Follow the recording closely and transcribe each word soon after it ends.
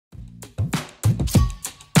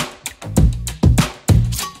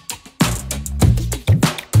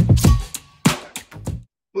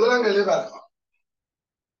முதலாம் கேள்வி பாருங்க.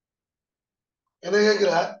 என்ன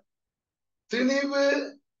கேட்கிற? திணிவு,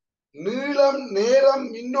 நீளம், நேரம்,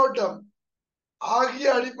 மின்னோட்டம் ஆகிய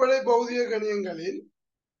அடிப்படை பௌதிக கணியங்களின்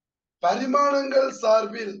பரிமாணங்கள்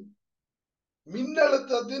சார்பில்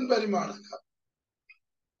மின்னழுத்தத்தின் பரிமாணங்கள்.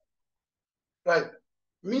 ரைட்.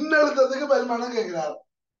 மின்னழுத்தத்துக்கு பரிமாணம் கேட்கிறார்.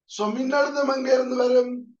 சோ மின்னழுத்தம் எங்க இருந்து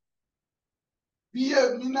வரும்?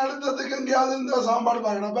 மின்னழுத்தத்துக்கு எங்கேயாவது இந்த சமன்பாடு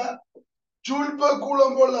பார்க்கணும். ஜூல் பெர்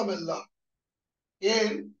கூலோம் போல நம்ம எல்லாம்.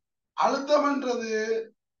 ஏன் அழுத்தம் என்றது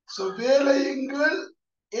வேலையுங்கள்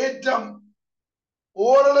ஏற்றம்,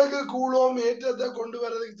 ஓரளவுக்கு கூலோம் ஏற்றத்தை கொண்டு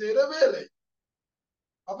வர்றதுக்கு செய்யற வேலை.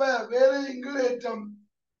 அப்ப வேலையுங்கள் ஏற்றம்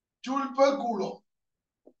ஜூல் பெர் கூலோம்.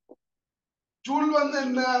 ஜூல் வந்து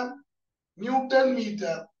என்ன? Newton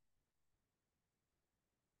metre.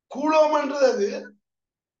 கூலோம் என்றது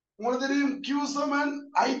உங்களுக்கு தெரியும் Q Saman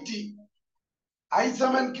IT, I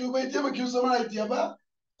Saman Q/T, அப்ப Q சமன் IT. அப்ப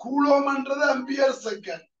கூலோம் என்றது ஆம்பியர்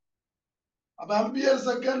செகண்ட். அப்ப ஆம்பியர்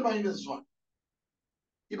செகண்ட் -1.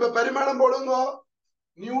 இப்ப பரிமாணம் போடுங்க.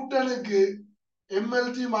 நியூட்டனுக்கு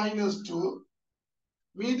MLT -2,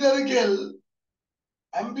 மீட்டருக்கு L,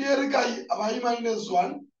 ஆம்பியருக்கு I, I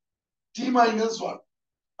 -1, T -1.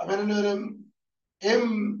 அப்ப என்ன வரும்? M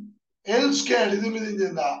L ஸ்கொயர் இது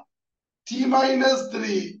மிதிஞ்சா T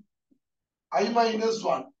 -3, I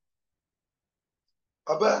 -1.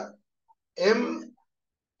 அப்ப M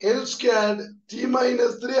L square T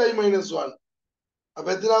 -3, I -1. அப்ப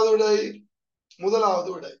எத்தனாவது விடை? முதலாவது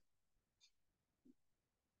விடை.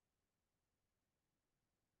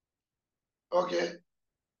 ஓகே.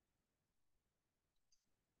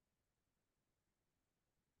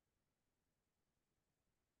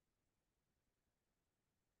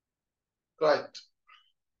 ரைட்.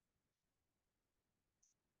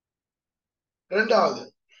 இரண்டாவது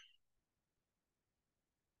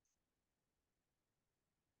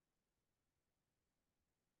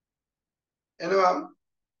என்னவா?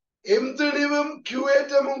 எம் திணிவும் Q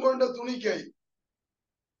ஏற்றமும் கொண்ட துணிக்கை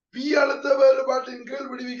P அழுத்த வேறுபாட்டின் கீழ்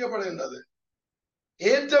விடுவிக்கப்படுகின்றது.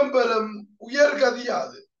 ஏற்றம் பெறும் உயர்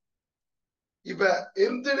கதியாது. இப்ப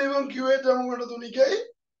எம் திணிவும் Q ஏற்றமும் கொண்ட துணிக்கை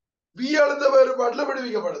V அழுத்த வேறுபாட்டுல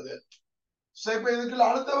விடுவிக்கப்படுது. இப்ப இதுக்குள்ள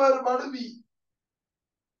அழுத்த வேறுபாடு V.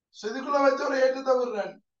 இதுக்குள்ள வச்ச ஒரு ஏற்றத்தை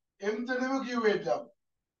விடுறேன். எம் திணிவு Q ஏற்றம்.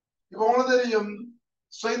 இப்ப உங்களுக்கு தெரியும்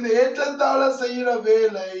இந்த ஏற்றத்தால செய்யற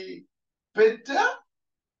வேலை பெற்ற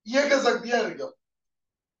இயக்க சக்தியா இருக்கும்.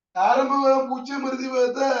 ஆரம்ப வேகம் 0, இறுதி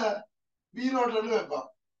வேகத்தை V0 வைப்பான்.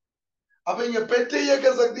 அப்ப இங்க பெற்ற இயக்க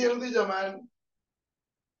சக்தி இருந்து ஜமான்,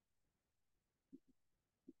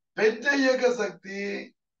 பெற்ற இயக்க சக்தி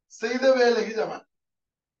செய்த வேலைக்கு சமன்.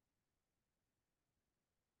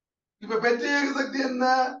 இப்ப பெற்ற இயக்க சக்தி என்ன?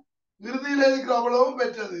 இறுதியில இருக்கிற அவ்வளவும்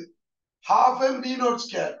பெற்றது.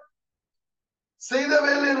 ½mv0². செய்த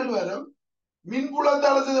வேலை என்ன வரும்?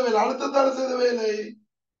 மின்புலத்தால செய்த வேலை, அழுத்தத்தால செய்த வேலை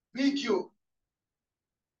VQ.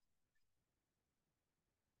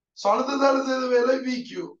 அழுத்தத்தால செய்த வேலை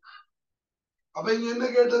VQ. அப்ப இங்க என்ன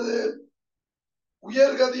கேட்டது?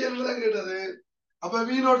 உயர் கதியல் தான் கேட்டது. அப்ப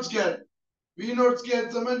V0². V0²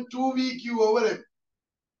 சமன் 2VQ/m.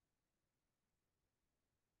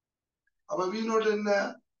 அப்ப V0 என்ன?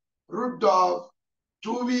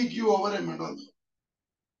 √2VQ/m வந்து.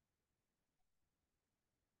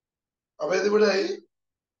 அப்ப இது விட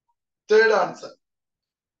third answer.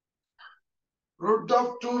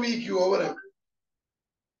 √2VQ/m.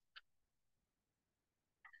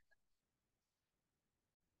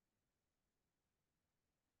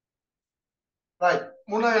 ரைட்.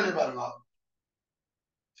 மூணாவது பாருங்க.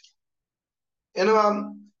 என்னவா?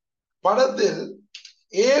 படத்தில்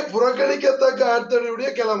A புறக்கணிக்கத்தக்க ஆற்றலுடைய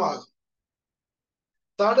கிளமாகும்.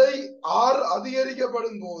 தடை R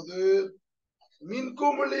அதிகரிக்கப்படும் போது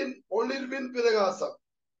மின்குமிழின் ஒளிர்வின் பிரகாசம்.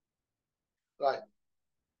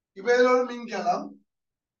 இப்ப இதுல ஒரு மின்கலம்.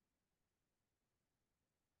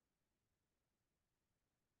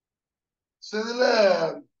 இதுல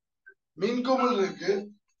மின்குமிழ் இருக்கு.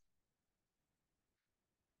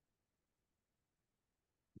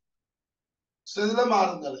 இதுல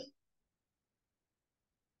மாறுந்தலை.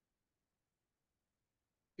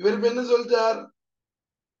 இவர் என்ன சொல்றார்?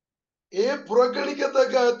 ஏ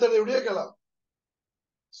புறக்கணிக்கத்தக்க அகத்தடையுடைய களம்.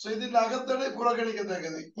 இதன் அகத்தடை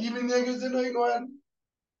புறக்கணிக்கத்தக்கது.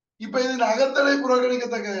 இப்ப இதன் அகத்தடை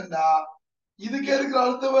புறக்கணிக்கத்தக்கதுண்டா இதுக்கு இருக்கிற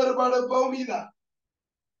அழுத்த வேறுபாடு எப்பவும் மீதான்.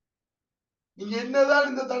 நீங்க என்னதான்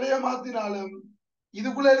இந்த தடையை மாத்தினாலும்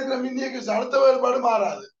இதுக்குள்ள இருக்கிற மின்னியக்கு அழுத்த வேறுபாடு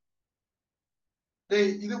மாறாது.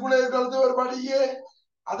 இதுக்குள்ள இருக்கிற அழுத்த வேறுபாடு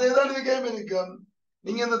அதேதான் இதுக்கே இருக்கும்.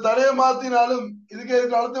 நீங்க இந்த தடையை மாத்தினாலும் இதுக்கு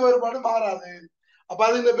இருக்கிற அழுத்த வேறுபாடு மாறாது. அப்ப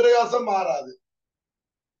அது இந்த பிரகாசம் மாறாது.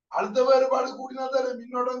 அழுத்த வேறுபாடு கூட்டினா தானே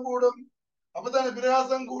மின்னோட்டம் கூடும், அப்பதானே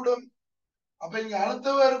பிரகாசம் கூடும். அப்ப இங்க அழுத்த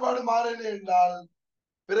வேறுபாடு மாறல என்றால்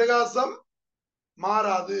பிரகாசம்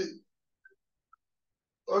மாறாது.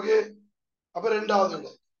 ஓகே, அப்ப ரெண்டாவது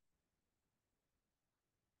இடம்.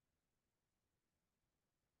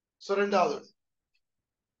 ரெண்டாவது இடம்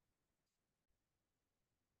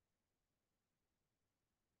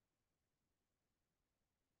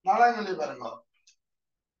நாலாம் கேள்வி பாருங்க.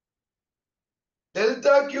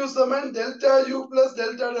 Delta Q Saman delta you plus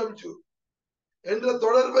delta W என்ற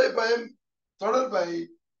தொடர்பை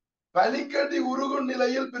பனிக்கட்டி உருகும்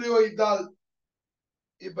நிலையில் பிரயோகித்தால்,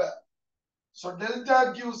 இப்ப delta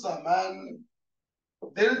Q Saman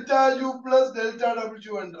delta you plus delta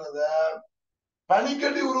W என்றத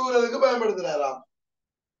பனிக்கட்டி உருகுறதுக்கு பயன்படுத்துறாராம்.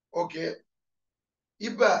 ஓகே,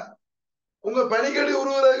 இப்ப உங்க பனிக்கட்டி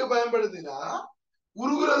உருகுறதுக்கு பயன்படுத்தினா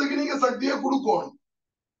உருகுறதுக்கு நீங்க சக்தியை கொடுக்கணும்.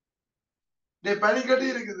 பனிக்கட்டி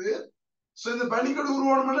இருக்குது, இந்த பனிக்கட்டி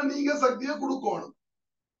உருவணும்னா நீங்க சக்தியை கொடுக்கணும்.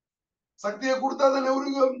 சக்தியை கொடுத்தா தானே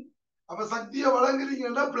உருகும். அப்ப சக்தியை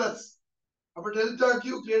வழங்குறீங்கன்னா பிளஸ், அப்ப delta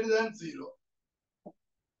Q greater than 0.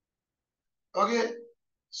 Okay,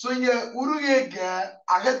 இங்க உருகேக்க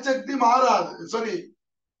அகச்சக்தி மாறாது, சாரி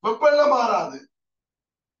வெப்பநிலை மாறாது.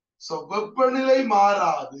 வெப்பநிலை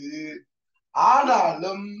மாறாது,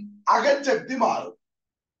 ஆனாலும் அகச்சக்தி மாறும்.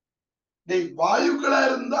 வாயுக்களா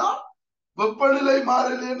இருந்தா வெப்பநிலை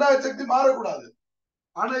மாறலைன்னா அகச்சக்தி மாறக்கூடாது.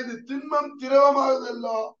 ஆனா இது திண்மம்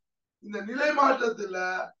திரவமாகுதல்லோ, இந்த நிலை மாற்றத்துல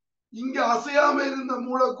இங்க அசையாம இருந்த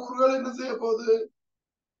மூலக்கூறுகள் என்ன செய்ய போகுது,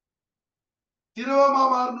 திரவமா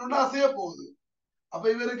மாறணும்னு அசைய போகுது. அப்ப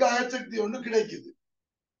இவருக்கு அகச்சக்தி ஒண்ணு கிடைக்குது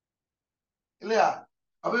இல்லையா?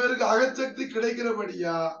 அப்ப இவருக்கு அகச்சக்தி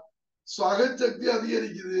கிடைக்கிறபடியா அகச்சக்தி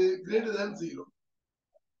அதிகரிக்குது கிரேட்டர் than 0.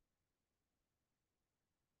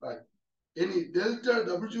 இனி டெல்டா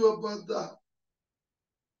டபிள்யூ பார்த்தா,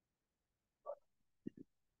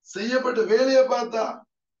 செய்யப்பட்ட வேலையை பார்த்தா,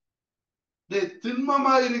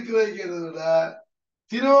 திண்மமா இருக்கிறத விட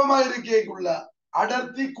திரவமா இருக்கக்குள்ள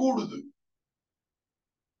அடர்த்தி கூடுது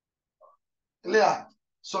இல்லையா?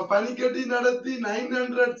 பனிக்கட்டி நடத்தி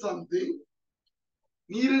 900 சம்திங்,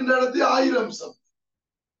 நீரின் நடத்தி 1000 சம்திங்.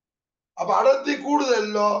 அப்ப அடர்த்தி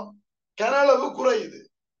கூடுதல்லோ கனளவு குறையுது.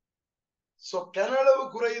 கனளவு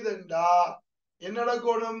குறையுதுண்டா என்ன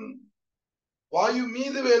நடக்கணும், வாயு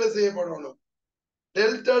மீது வேலை செய்யப்படணும்.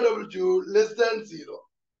 Delta W less than 0.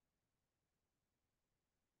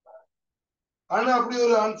 ஆனா அப்படி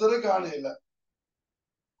ஒரு ஆன்சரை காணல.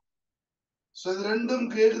 இது ரெண்டும்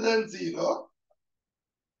கிரேட்டர் than 0,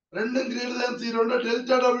 ரெண்டும் கிரேட்டர் than 0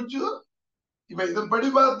 டெல்டா டபிள்யூ இப்ப இதன் படி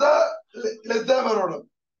பார்த்தா லெஸ் தேன் வரணும்.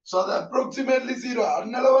 அது அப்ராக்சிமேட்லி 0,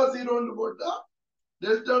 அன்னளவா 0 போட்டா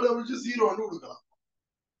டெல்டா டபிள்யூ 0 கொடுக்கலாம்.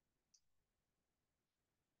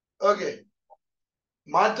 ஓகே,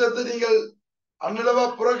 மாற்றத்தை நீங்கள் அன்னளவா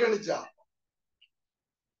புறக்கணிச்சா,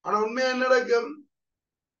 ஆனா உண்மையா என்ன நடக்கும்,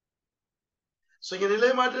 இங்க நிலை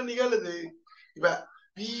மாற்றம் நிகழுது. இப்ப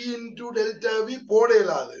பி இன்டு டெல்டா வி போட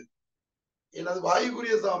இயலாது, ஏன்னா அது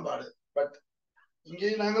வாயுக்குரிய சமன்பாடு. பட் இங்கே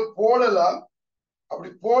நாங்கள் போடலாம். அப்படி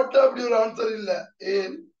போட்டா அப்படி ஒரு ஆன்சர் இல்ல.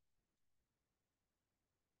 ஏன்,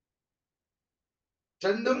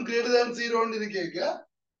 ரெண்டும் கிரேட்டர் than 0 இருக்கேக்க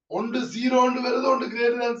ஒன்று 0 வருது, ஒன்று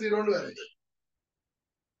கிரேட்டர் than 0 வருது.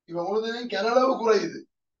 இப்ப உங்களுக்கு கனளவு குறையுது,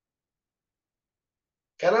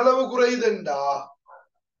 கனளவு குறையுதுண்டா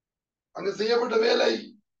அங்க செய்யப்பட்ட வேலை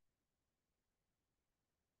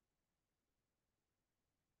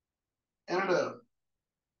என்ன,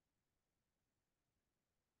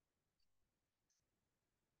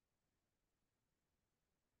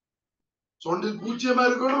 சொண்டில் பூஜ்ஜியமா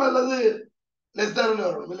இருக்கணும் அல்லது லெஸ் தேன்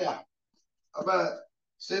வரணும் இல்லையா? அப்ப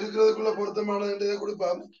செருக்கிறதுக்குள்ள பொருத்தமான இதை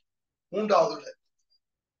கொடுப்பாங்க. மூன்றாவது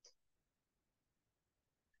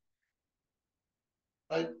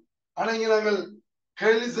ஆனா இங்க நாங்கள்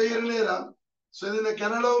கேள்வி செய்யற நேரம் இந்த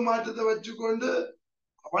கனளவு மாற்றத்தை வச்சுக்கொண்டு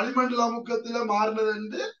வளிமண்டல அமுக்கத்துல மாறினது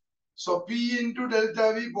என்று பி இன்டு டெல்டா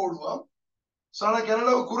வி போடுவோம். ஆனா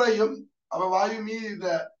கனளவு குறையும், அப்ப வாயு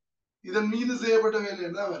மீது இதன் மீது செய்யப்பட்ட வேலை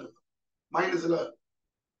என்ன வருது, மைனஸ்ல வரும்.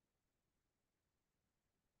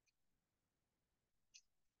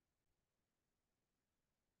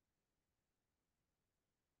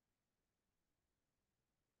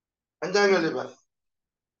 அஞ்சாம் கேள்வி பாரு.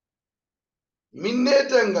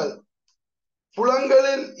 மின்னேற்றங்கள்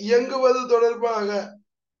புலங்களில் இயங்குவது தொடர்பாக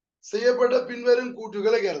செய்யப்பட்ட பின்வரும்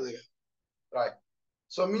கூற்றுகளை கருதுக.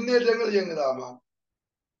 மின்னேற்றங்கள் இயங்குதாமா?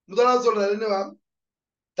 முதலாவது சொல்றாரு என்னவா,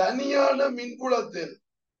 தனியான மின்புலத்தில்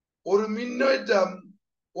ஒரு மின்னேற்றம்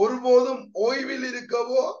ஒருபோதும் ஓய்வில்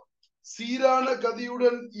இருக்கவோ சீரான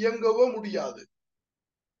கதியுடன் இயங்கவோ முடியாது.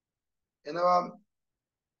 என்னவா,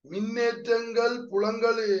 மின்னேற்றங்கள்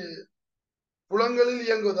புலங்களில்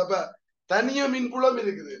இயங்குவது. அப்ப தனிய மின்புலம்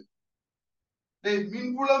இருக்குது.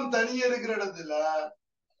 மின்புலம் தனியே இருக்கிற இடத்துல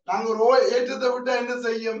நாங்க ஒரு ஏற்றத்தை விட்டா என்ன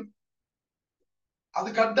செய்யும்? அது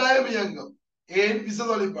கட்டாயம் இயங்கும். ஏன்?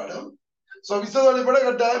 விசதொலிப்படம். விசதொலிப்பட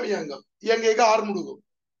கட்டாயம் இயங்கும். இயங்க ஆறு முடுக்கும்.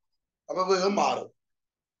 அப்ப வேகம் மாறும்.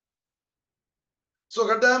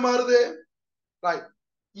 கட்டாயம் மாறுது. ரைட்.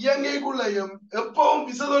 இயங்கைக்குள்ளையும் எப்பவும்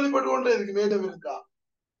விசதொலிப்பட்டு கொண்டே இருக்கு. மேடம் இருக்கா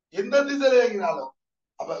எந்த திசையில இயங்கினாலும்.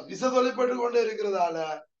 அப்ப விசதொலிப்பட்டு கொண்டே இருக்கிறதால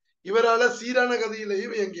இவரால சீரான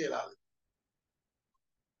கதியிலையும் இயங்க இயலாது.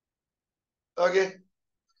 ஓகே.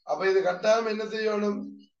 அப்ப இது கட்டாயம் என்ன செய்யணும்?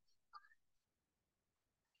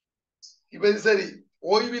 இப்ப இது சரி,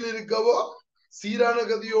 ஓய்வில் இருக்கவோ சீரான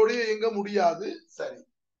கதியோடு இயங்க முடியாது. சரி,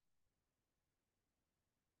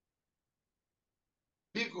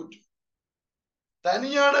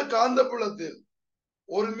 தனியான காந்தப்புலத்தில்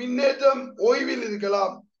ஒரு மின்னேற்றம் ஓய்வில்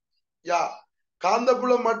இருக்கலாம். யா,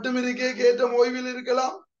 காந்தப்புலம் மட்டும் இருக்கே ஏற்றம் ஓய்வில்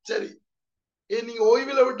இருக்கலாம். சரி, ஏன் நீங்க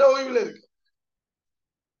ஓய்வில் விட்டா ஓய்வில் இருக்கு.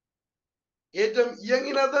 ஏற்றம்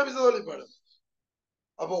இயங்கினாதான் விசதொலிப்படும்.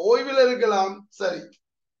 அப்ப ஓய்வில் இருக்கலாம். சரி,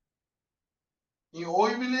 நீ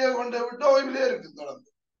ஓய்விலேயே கொண்டே விட்டா ஓய்விலே இருக்கு தொடர்ந்து.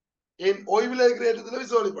 ஏன்? ஓய்வில் இருக்கிற ஏற்றத்துல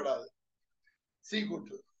விசதொலிப்படாது. சி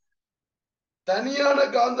கூற்று. தனியான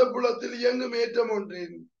காந்தப்புலத்தில் இயங்கும் ஏற்றம்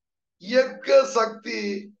ஒன்றின் இயக்க சக்தி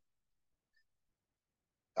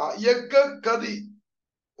இயக்க கதி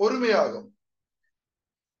ஒருமையாகும்.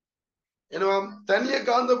 என்னவாம்? தனிய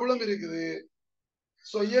காந்தப்புலம் இருக்குது.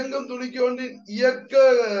 இயங்கும் துணிக்கு ஒன்றின்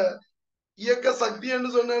இயக்க சக்தி என்று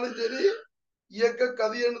சொன்னாலும் சரி, இயக்க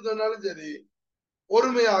கதி என்று சொன்னாலும் சரி,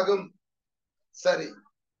 ஒருமையாகும். சரி,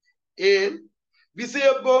 ஏன்? விசை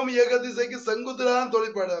எப்பவும் இயக்க திசைக்கு செங்குத்தான்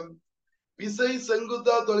தொழிற்படும். விசை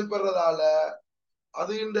செங்குத்தா தொழிற்படுறதால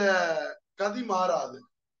அது இந்த கதி மாறாது.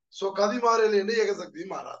 கதி மாறல என்று இயக்க சக்தி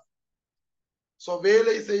மாறாது.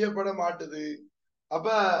 வேலை செய்யப்பட மாட்டுது. அப்ப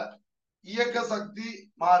இயக்க சக்தி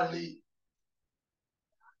மாறிலி.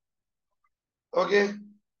 ஓகே.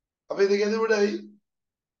 அப்ப இதுக்கு எது விடை?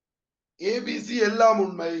 ஏபிசி எல்லாம்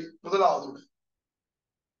உண்மை. முதலாவது விடை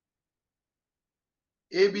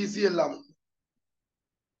ஏபிசி எல்லாம் உண்மை.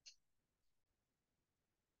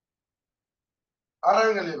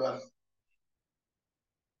 அறங்களே பாருங்க.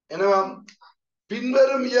 என்னவாம்?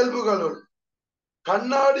 பின்வரும் இயல்புகளுள்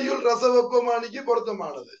கண்ணாடியுள் ரசவெப்பமானிக்கு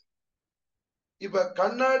பொருத்தமானது. இப்ப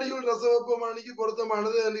கண்ணாடியுள் ரசவெப்பமானிக்கு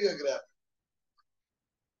பொருத்தமானது என்று கேட்கிறார்.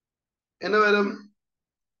 என்ன வரும்?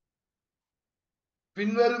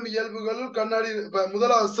 பின்வரும் இயல்புகளுள் கண்ணாடி.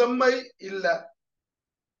 முதலாவது செம்மை இல்ல,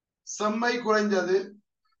 செம்மை குறைஞ்சது.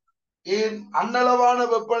 ஏன்? அன்னளவான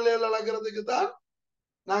வெப்பநிலையில் அளக்கிறதுக்கு தான்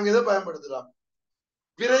நாங்க இதை பயன்படுத்துறோம்.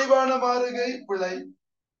 விரைவான மாறுகை பிழை.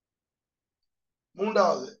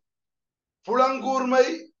 மூன்றாவது புலங்கூர்மை,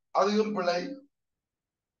 அதுவும் பிழை.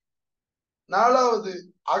 நாலாவது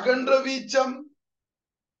அகன்ற வீச்சம்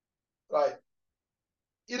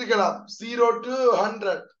இருக்கலாம். 0 to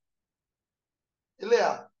 100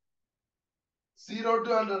 இல்லையா? 0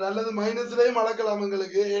 to 100 அல்லது மைனஸ்லயும் அளக்கலாம்.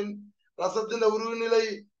 எங்களுக்கு என் ரசத்தின் உருகுநிலை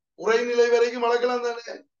உரைநிலை வரைக்கும் அளக்கலாம்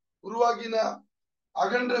தானே உருவாக்கினா.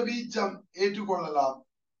 அகன்ற வீச்சம் ஏற்றுக்கொள்ளலாம்.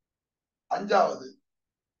 அஞ்சாவது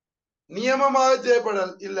நியமமாக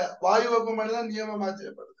செய்யப்படல் இல்ல, வாயு வெப்பமானதான் நியமமாக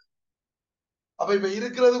செய்யப்படுது. அப்ப இப்ப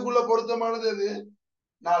இருக்கிறதுக்குள்ள பொருத்தமானது எது?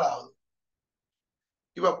 நாலாவது.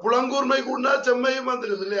 இப்ப புலங்கூர்மை கூடினா செம்மையும்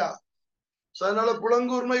வந்துடுது இல்லையா? அதனால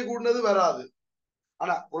புலங்கூர்மை கூடினது வராது.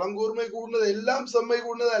 ஆனா புலங்கூர்மை கூடினது எல்லாம் செம்மை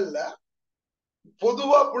கூடினது அல்ல.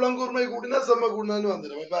 பொதுவா புலங்கூர்மை கூடினா செம்மை கூடினதுன்னு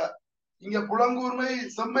வந்துடும். இப்ப இங்க புலங்கூர்மை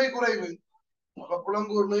செம்மை குறைவு, அப்ப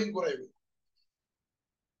புலங்கூர்மையும் குறைவு.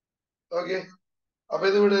 ஓகே. அப்ப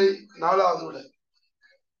இது விடை நாலாவது விடை.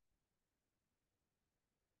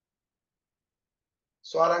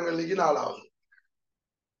 சுவாரங்கல்லிக்கு நாலாவது.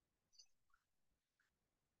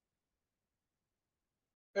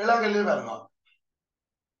 வேளாங்கல்லி வரலாம்.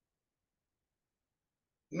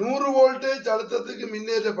 100 வோல்டேஜ் அழுத்தத்துக்கு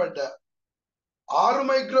மின்னேற்றப்பட்ட 6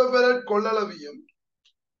 மைக்ரோஃபரட் கொள்ளளவையும்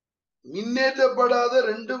மின்னேற்றப்படாத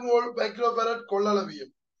 2 மைக்ரோஃபரட்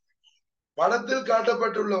கொள்ளளவையும் படத்தில்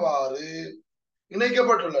காட்டப்பட்டுள்ளவாறு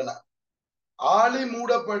இணைக்கப்பட்டுள்ளன. ஆளி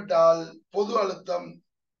மூடப்பட்டால் பொது அழுத்தம்.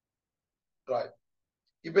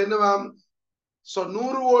 இப்ப என்னவாம்?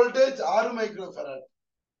 100 வோல்டேஜ் 6 மைக்ரோஃபரட்.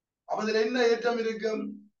 அதுல என்ன ஏற்றம் இருக்கும்?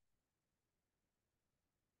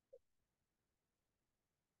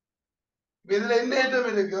 இதுல என்ன ஏற்றம்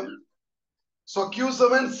இருக்கும்?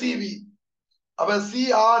 Q7 CV. அப்ப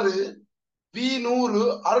C6 V100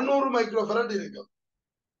 600 மைக்ரோஃபரட் இருக்கும்.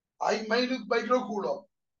 மைக்ரோ கூலம்.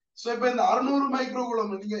 இப்ப இந்த 600 மைக்ரோ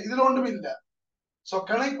கூலம் நீங்க இதுல ஒன்றும் இல்ல. சோ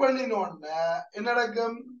கனெக்ட் பண்ணினோன்னு என்ன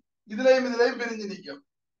நடக்கும்? இதுலயும் பிரிஞ்சு நிக்கும்.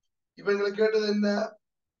 இப்ப எங்களுக்கு கேட்டது என்ன?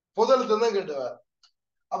 புதலத்தை தான் கேட்டவர்.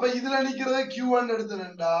 அப்ப இதுல நிக்கிறத Q1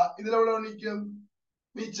 எடுத்துனா இதுல எவ்வளவு நிக்கும்?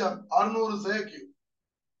 மிச்சம் 600 Q.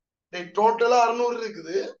 டோட்டலா 600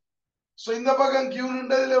 இருக்குது. சோ இந்த பக்கம் Q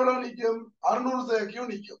இதுல எவ்வளவு நிக்கும்? 600 Q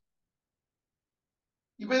நிக்கும்.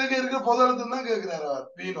 இப்ப இதுக்கு இருக்க புதலத்தை தான் கேட்கிறார் அவர்.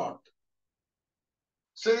 V0.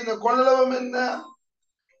 சரி, இந்த கொள்ளளவம் என்ன?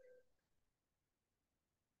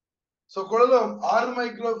 சோ கொள்ளளவம் 6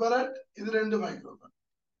 மைக்ரோஃபாரட், இது 2 மைக்ரோஃபாரட்.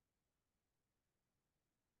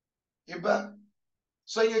 இப்ப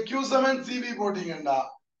சோ இங்க Q7 CV போட்டீங்கன்னா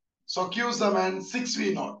சோ Q7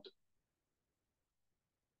 6V0.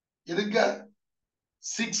 இதுக்கு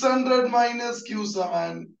 600 மைனஸ்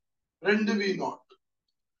Q7 2V0.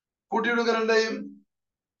 கூட்டி விடுங்க ரெண்டையும்.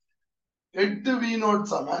 8V0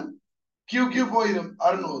 சமன் QQ போயிடும்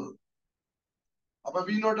 600. அப்ப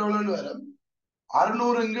V0 எவ்வளவு வரும்?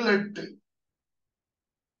 600 8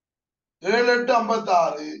 7 8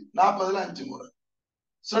 56 40 5 முறை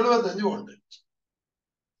 75 வோல்ட்.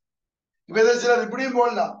 இப்ப இதை சிலர் இப்படியும்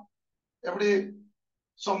போடலாம். எப்படி?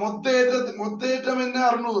 மொத்த ஏற்றம் என்ன?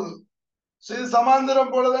 600. இது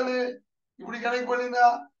சமாந்தரம் போலதானே இப்படி கணக்கு பண்ணினா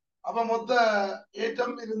அப்ப மொத்த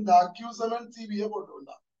ஏற்றம் இருந்தா Q7 CB போட்டு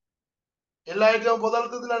விடலாம். எல்லா ஏற்றம்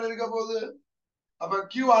புதலத்துல இருக்க போது. அப்ப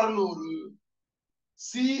Q 600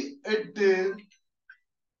 C 8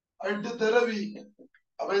 8 தரவி.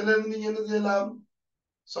 அப்ப இதுல இருந்து நீங்க என்ன செய்யலாம்?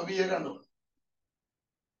 சவிய கண்டு.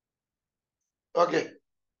 ஓகே,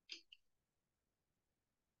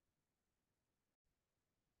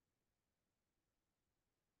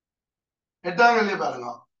 எட்டாம் கேள்வி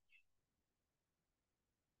பாருங்க.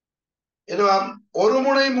 ஒரு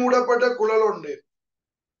முனை மூடப்பட்ட குழல் ஒன்று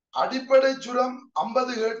அடிப்படை சுரம்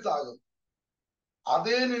 50 ஹெர்ட்ஸ் ஆகும்.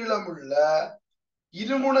 அதே நீளமுள்ள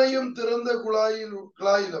இருமுனையும் திறந்த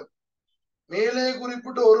குழாயிலும் மேலே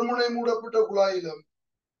குறிப்பிட்ட ஒரு முனை மூடப்பட்ட குழாயிலும்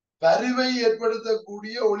பரிவை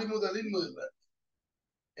ஏற்படுத்தக்கூடிய ஒளிமுதலின் மீது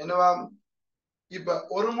என்னவாம்? இப்ப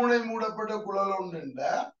ஒரு முனை மூடப்பட்ட குழல்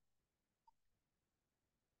ஒன்று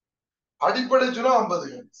அடிப்படை சுரம் 50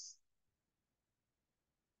 ஹெர்ட்ஸ்.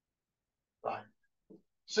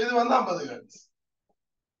 இது 50 ஹெர்ட்ஸ்.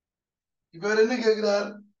 இப்ப என்ன கேட்கிறார்?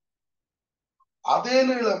 அதே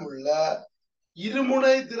நீளமுள்ள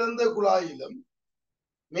இருமுனை திறந்த குழாயிலும்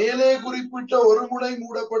மேலே குறிப்பிட்ட ஒரு முனை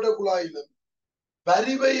மூடப்பட்ட குழாயிலும்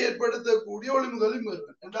பரிவை ஏற்படுத்தக்கூடிய ஒளிமுதலின் மீது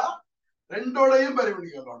என்றா ரெண்டோடையும் பரிவு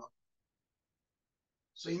நிகழணும்.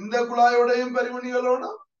 இந்த குழாயோடையும் பரிவு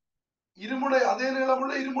நிகழணும், இருமுனை அதே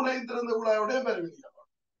நீளமுள்ள இருமுனை திறந்த குழாயோடையும் பரிவு நிகழணும்.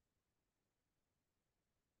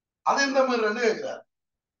 அது எந்த மீறன்னு கேட்கிறார்.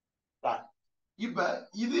 இப்ப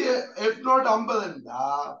இது F0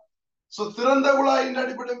 50 திறந்த குழாயின்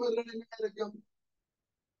அடிப்படை மீறல் என்ன இருக்கும்?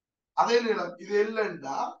 அதே நீளம். இது L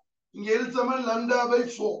இங்க L சமன்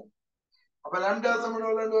λ/4. அப்ப λ சமன்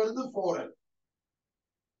வருது 4L.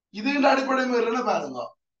 இது அடிப்படை மீறல் பாருங்க.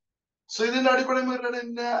 இதன் அடிப்படை மீறல்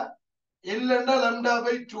என்ன? L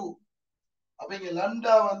λ/2. அப்ப இங்க λ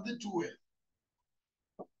வந்து 2L.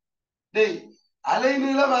 டேய், அலை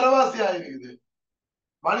நீளம் அரைவாசி ஆயிருக்குது.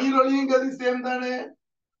 மணிரொலியும் கதி சேம் தானே.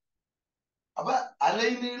 அப்ப அலை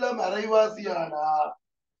நீளம் அரைவாசியானா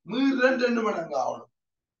மீறல் 2 மடங்கு ஆகணும்.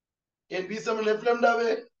 என் பி சமன் F λ.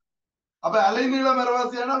 அப்ப அலை நீளம்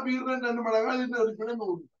அரைவாசியானா மீறல் 2 மடங்கா. இது அடிப்படை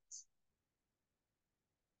 100.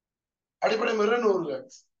 அடிப்படை மீறல் 100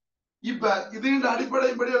 ஹெர்ட்ஸ். இப்ப இது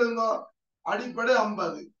அடிப்படை படி எழுதுங்க. அடிப்படை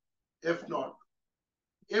 50 F0.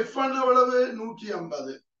 F1 எவ்வளவு?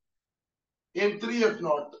 150. F3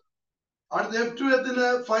 F0. அடுத்து F2 எத்தனை?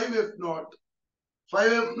 5 F0.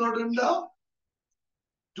 5 F0 இருந்தா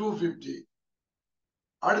 250.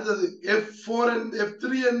 அடுத்தது F4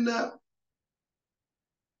 F3 என்ன?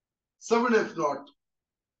 7 F0.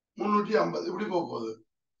 350. இப்படி போகுது.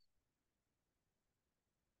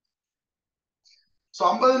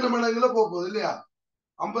 50 மடங்குல போகுது இல்லையா?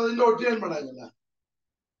 50 ஒட்டியன் மடங்குல.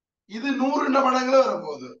 இது 100 மடங்குல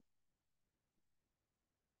வரப்போகுது.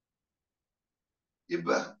 இப்ப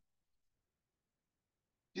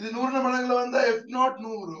இது 100 மடங்குல வந்தா F0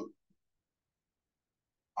 100.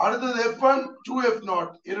 அடுத்தது F1 2 F0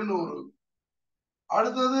 200.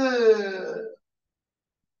 அடுத்தது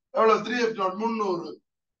எவ்வளவு? 3 F0 300.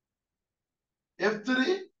 F3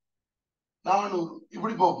 400.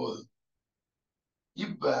 இப்படி போகுது.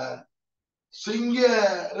 இப்ப இங்க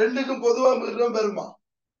ரெண்டுக்கும் பொதுவா மீறல் வருமா?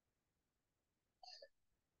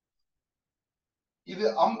 இது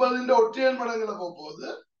 50 ஒற்றையன் மடங்குல போகுது.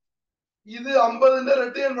 இது 50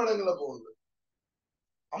 இரட்டையன் மடங்குல போகுது.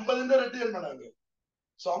 50 இரட்டையன் மடங்கு.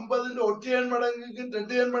 50 ஒற்றையன் மடங்குக்கு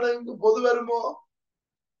இரட்டையன் மடங்குக்கு பொது வருமோ?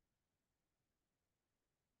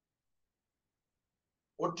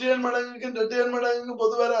 ஒற்றையன் மடங்குக்கும் இரட்டையன் மடங்குக்கும்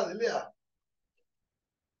பொது வராது இல்லையா?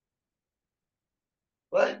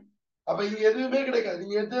 அப்ப இங்க எதுவுமே கிடைக்காது.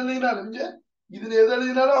 நீங்க எது எழுதினாலும் இதுல எது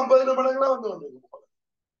எழுதினாலும் 50 மடங்குலாம் வந்து கொண்டிருக்கும்.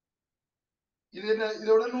 இது என்ன?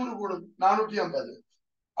 இதோட 100 கூடும், 450.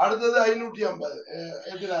 அடுத்தது 550.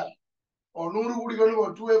 எதுனா 100 கூடி கொண்டு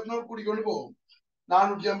போகும். 2f0 கூடி கொண்டு போகும்.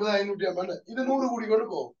 450 550 இது 100 கூடி கொண்டு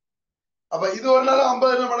போகும். அப்ப இது ஒரு நாள்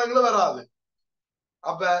 50 மடங்குல வராது.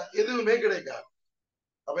 அப்ப எதுவுமே கிடைக்காது.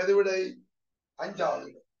 அப்ப இது விட 5வது.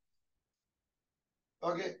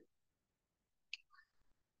 ஓகே,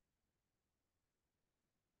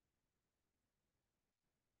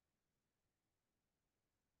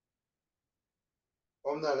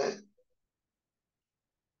 தானே?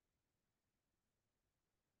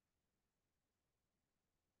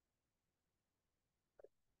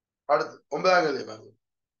 அடுத்து 9ஆம் கேள்வி பாருங்க.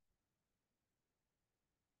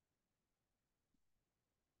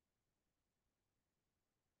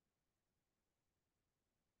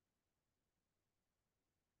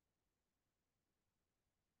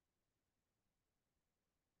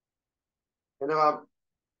 என்னவா?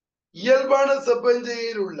 இயல்பான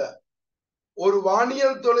செப்பஞ்சையில் உள்ள ஒரு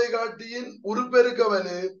வானியல் தொலைக்காட்டியின் உருப்பெருக்க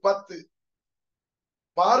வலு 10,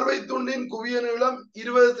 பார்வை துண்டின் குவிய நீளம்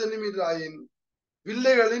 20 சென்டிமீட்டர் ஆயின்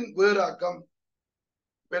வில்லைகளின் வேறாக்கம்.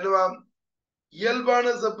 என்னவாம்? இயல்பான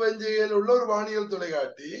செப்பஞ்சையில் உள்ள ஒரு வானியல்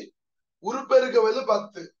தொலைக்காட்டி உருப்பெருக்க வலு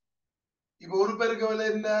 10. இப்ப உருப்பெருக்க வலு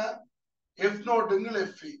என்ன? f0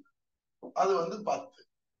 f அது 10.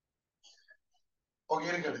 ஓகே,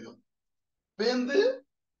 எடுக்கும். பேந்து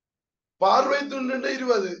பார்வை துண்டு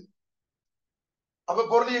 20. அப்ப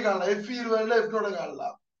பொருளிய காணலாம். f20 f0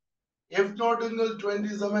 காணலாம். f0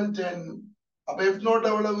 27 10. அப்ப f0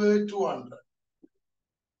 எவ்வளவு? 200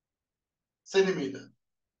 சென்டிமீட்டர்.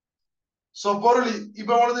 சோ பொருளி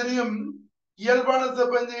இப்ப உங்களுக்கு தெரியும் இயல்பான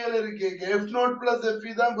செப்பஞ்சைகள் இருக்கு. f0 பிளஸ் f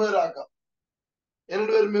தான் வேறாக்கம்.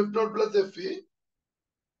 என்னோட பேர் f0 plus f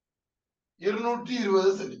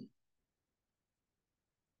 220 centimetre.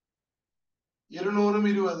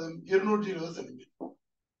 220 220 centimetre.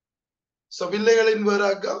 So வில்லைகளின்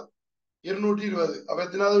வேறாக்கம் 220. அப்ப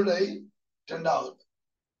எத்தனாவது விடை? 2வது.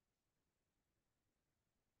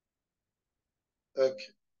 ஓகே,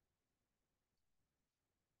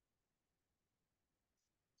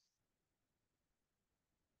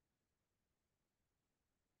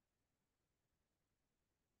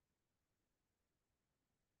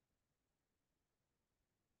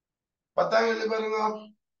 10ஆம் கேள்வி பாருங்க.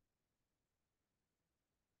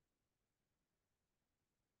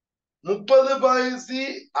 30 பாய்சி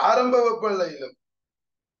ஆரம்ப வெப்பநிலையிலும்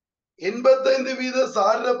 85%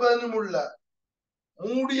 சாரப்பதனும் உள்ள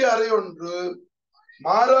மூடிய அறை ஒன்று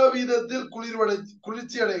மாறா வீதத்தில்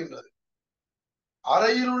குளிர்ச்சி அடைகின்றது.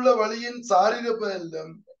 அறையில் உள்ள வளியின்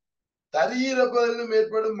சாரிரப்பதிலும் தரியிறப்பதிலும்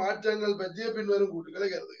ஏற்படும் மாற்றங்கள் பற்றிய பின்வரும் கூட்டுகளை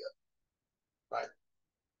கருதுக.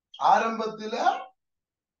 ஆரம்பத்துல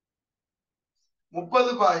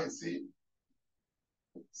 30 பாய்சி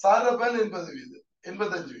சாரப்பன் 80%,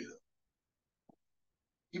 85%.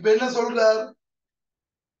 இப்ப என்ன சொல்றார்?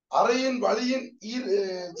 அறையின் வளியின்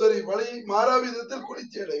வளி மாறா வீதத்தில்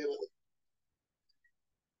குளிர்ச்சி அடைகிறது.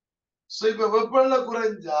 இப்ப வெப்பநிலை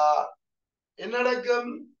குறைஞ்சா என்ன நடக்கும்?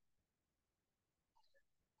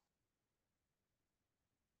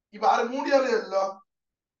 இப்ப அரை மூடி அறையല്ലോ,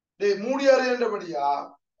 மூடி அறையன்றபடியா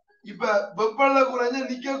இப்ப வெப்பநிலை குறைஞ்ச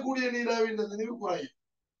நிக்கக்கூடிய நீராவின் திணிவு குறையும்.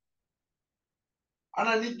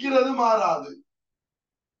 ஆனா நிக்கிறது மாறாது.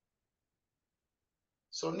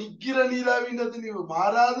 நிக்கிற நீராவின் திணிவு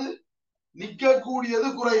மாறாது, நிக்கக்கூடியது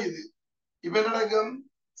குறையுது. இப்ப என்ன நடக்கும்?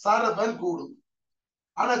 சாரப்பன் கூடும்.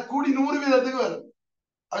 ஆனா கூடி 100% வரும்.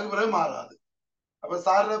 அதுக்கு பிறகு மாறாது. அப்ப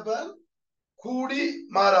சாரப்பன் கூடி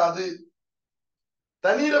மாறாது.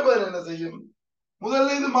 தண்ணீரப்பன் என்ன செய்யும்?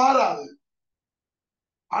 முதல்ல இது மாறாது.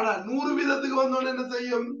 ஆனா 100% வந்தோன்னு என்ன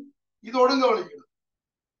செய்யும்? இது ஒடுங்க வலிக்கணும்.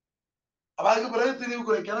 அப்ப அதுக்கு பிறகு திணிவு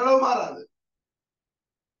குறைக்க அளவு மாறாது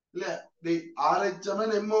இல்ல. RH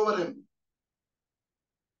m/m.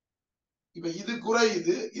 இப்ப இது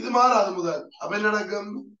குறையுது, இது மாறாது முதல். அப்ப என்ன நடக்கும்?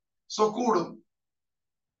 கூடும்.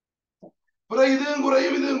 பிறகு இதுவும்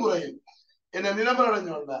குறையும், இதுவும் குறையும். என்ன நிலைமை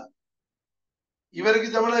அடைஞ்சோன்னா இவருக்கு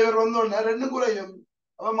சமண இவர் வந்தோன்னா ரெண்டும் குறையும்.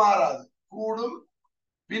 அப்ப மாறாது. கூடும்,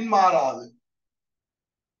 பின் மாறாது.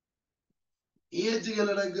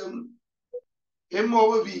 ஏஜுகள் நடக்கும்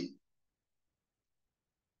m/v.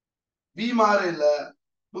 v மாற இல்ல,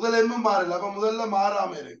 முதல் m மாறல. அப்ப முதல்ல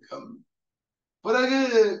மாறாம இருக்கும். பிறகு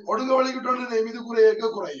ஒடுங்க வழிகிட்டோன்னு இது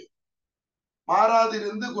குறையும்,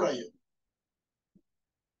 மாறாதிருந்து குறையும்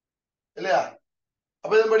இல்லையா?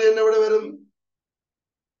 அப்ப இதன்படி என்ன விட வரும்?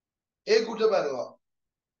 ஏ கூட்ட பாருங்க.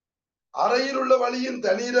 அறையில் உள்ள வளியின்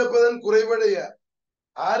தனியிறப்பதன் குறைவடைய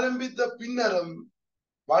ஆரம்பித்த பின்னரும்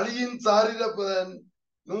வளியின் சாரிழப்பதன்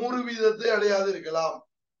 100% அடையாது இருக்கலாம்.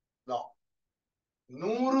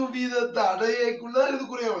 100% அடையக்குள்ள இது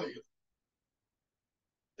குறைய வழிகள்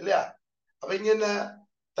இல்லையா? அப்ப இங்க என்ன,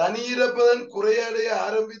 தனியிறப்பதன் குறையடைய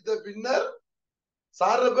ஆரம்பித்த பின்னர்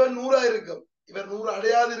சாரப்பதன் 100 இருக்கும். இவர் 100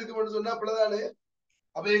 அடையாது இருக்கும் சொன்னா பிள்ளைதானே,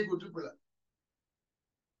 அவையை கூற்று பிள்ளை.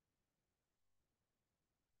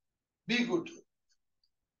 பி கூற்று,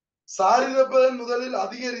 சாரிழப்பதன் முதலில்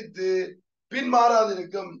அதிகரித்து பின்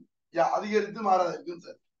மாறாதிருக்கும். அதிகரித்து மாறாதிருக்கும்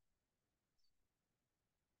சார்.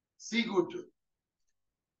 சி கூற்று,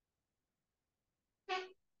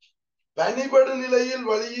 பனிபடு நிலையில்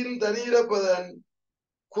வளியின் தனியிறப்பதன்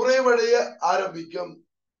குறைவடைய ஆரம்பிக்கும்.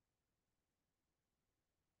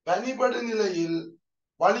 பனிபடு நிலையில்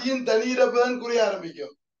வளியின் தனியிறப்பதன் குறைய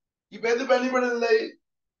ஆரம்பிக்கும். இப்ப எது பனிபடு நிலை?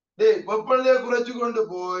 வெப்பநிலையை குறைச்சு கொண்டு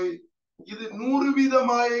போய் இது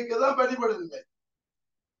 100% தான் பனிபடு நிலை.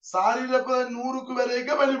 சாரிழப்பதன் 100க்கு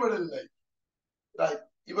வரைக்கும் பனிபடு நிலை.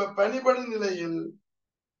 இப்ப பனிபடு நிலையில்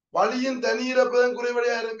வளியின் தனியிறப்பதன்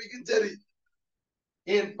குறைவடைய ஆரம்பிக்கும். சரி,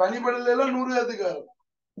 ஏன் பனிபடல 100 ஏத்துக்கு வரும்.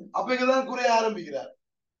 அப்பதான் குறைய ஆரம்பிக்கிறார்.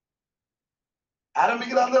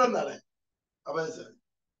 ஆரம்பிக்கிறான் தானே. அப்ப சரி,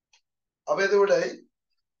 அப்ப இதை விட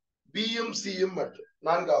பியும் சியும் மற்றும்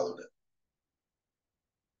 4வது விட.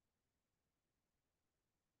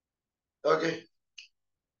 ஓகே,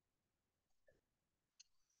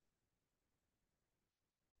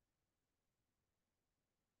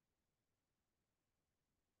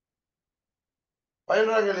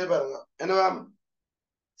 பயனுறாங்க பாருங்க. என்னவா,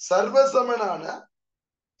 சர்வசமனான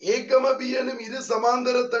ஏகம பி எனும் இரு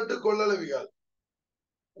சமாந்தர தட்டு கொள்ளளவிகள்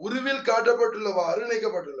உருவில் காட்டப்பட்டுள்ளவாறு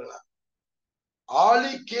இணைக்கப்பட்டுள்ளன.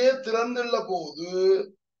 ஆளி கே திறந்துள்ள போது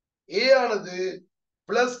ஏ ஆனது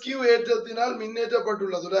பிளஸ் கியூ ஏற்றத்தினால்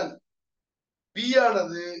மின்னேற்றப்பட்டுள்ளதுடன் பி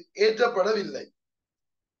ஆனது ஏற்றப்படவில்லை.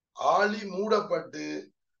 ஆளி மூடப்பட்டு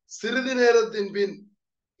சிறிது நேரத்தின் பின்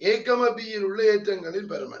ஏகம பியில் உள்ள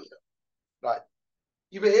ஏற்றங்களின் பெருமன்கள்.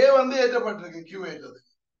 இப்ப ஏ வந்து ஏற்றப்பட்டிருக்கு, கியூ ஏற்றது,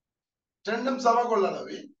 ரெண்டும் சம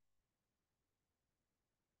கொள்ளளவி.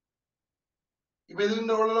 இப்ப இது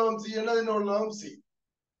கொள்ளளவும் சி, என்ன கொள்ளளவும் சி.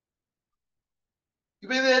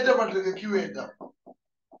 இப்ப இது ஏற்றப்பட்டிருக்கு, கியூ ஏற்றம்.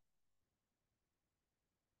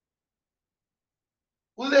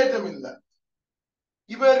 உள்ளேற்றம் இல்ல.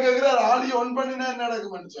 இப்ப கேட்கிறார் ஆளி ஒன் பண்ணினா என்ன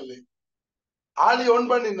நடக்கும்னு சொல்லி. ஆளி ஒன்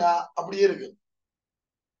பண்ணினா அப்படியே இருக்கு.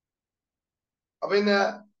 அப்ப என்ன,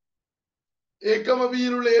 ஏகம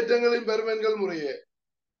பியில் உள்ள ஏற்றங்களின் பெருமன்கள் முறையே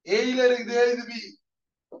ஏயில இருக்குது, இது பி.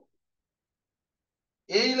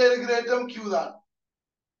 ஏயில இருக்கிற ஏற்றம் கியூ தான்,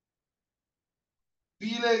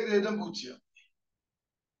 பியில இருக்கிற ஏற்றம் 0.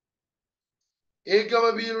 ஏகம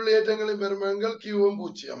பியில் உள்ள ஏற்றங்களின் பெருமன்கள் கியூவும்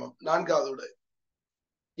 0. 4வது விடை.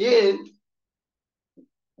 ஏன்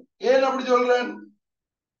ஏன் அப்படி சொல்றேன்?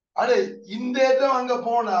 அடே, இந்த ஏற்றம் அங்க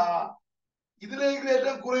போனா இதுல இருக்கிற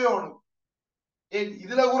ஏற்றம் குறையணும். ஏன்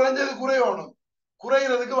இதுல குறைஞ்சது குறையணும்,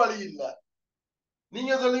 குறைகிறதுக்கு வழி இல்ல.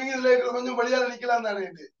 நீங்க சொல்லுவீங்க இதுல இருக்கிற கொஞ்சம் வழியால நிக்கலாம் தானே.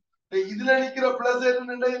 இதுல நிக்கிற பிளஸ்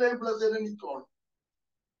இதுல பிளஸ் நிக்கணும்.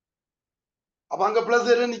 அப்ப அங்க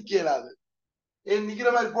பிளஸ் நிக்க இயலாது. ஏன் நிக்கிற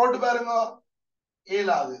மாதிரி போட்டு பாருங்க,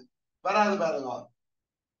 இயலாது, வராது பாருங்க.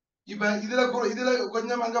 இப்ப இதுல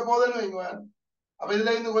கொஞ்சம் அங்க போதுன்னு வைங்க. அப்ப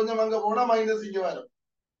இதுல இருந்து கொஞ்சம் அங்க போனா மைனஸ் இங்க வரும்.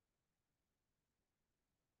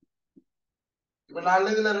 இப்ப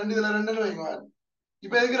 4 இதுல 2 இதுல 2ன்னு வைங்க.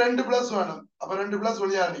 இப்ப இதுக்கு 2 பிளஸ் வேணும். அப்ப 2 பிளஸ்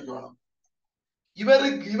வழியா நிக்கணும்.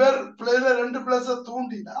 இவர் பிளேல 2 பிளஸ்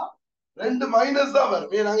தூண்டினா 2 மைனஸ் தான்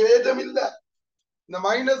வரும். நாங்க ஏற்றம் இல்ல, இந்த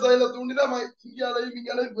மைனஸ் அதுல தூண்டினா இங்காலையும்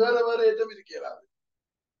இங்காலையும் வேற வேற ஏற்றம் இருக்கிறாரு,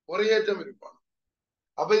 ஒரே ஏற்றம் இருப்பான்.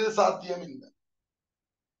 அப்ப இது சாத்தியம் இல்லை.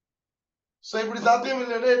 சோ இப்படி சாத்தியம்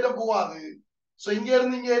இல்லைன்னா ஏற்றம் போவாது. சோ இங்க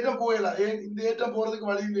இருந்து இங்க ஏற்றம் போயிடலாம். ஏன் இந்த ஏற்றம்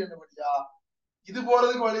போறதுக்கு வழி இல்லை என்னபடியா, இது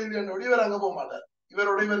போறதுக்கு வழி இல்லை என்னபடி இவர் அங்க போக மாட்டார்.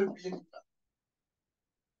 இவரோட இவர் இப்படியே நிற்பார்.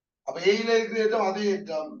 அப்ப ஏயில இருக்கிற ஏற்றம் அதே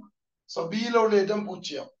ஏற்றம். சோ பியில உள்ள ஏற்றம்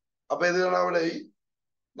 0. அப்ப இது விடை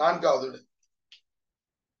 4வது விடை.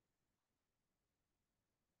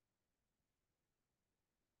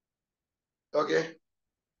 ஓகே,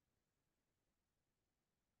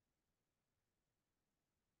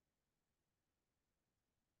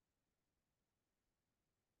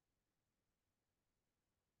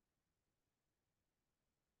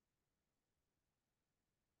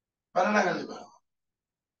 பன்னெண்டாம்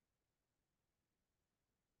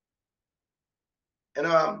என்ன,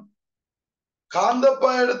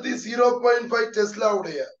 காந்தப்பாயடத்தி 0.5 டெஸ்லா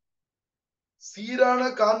உடைய சீரான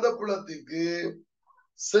காந்தப்புலத்திற்கு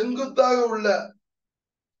செங்குத்தாக உள்ள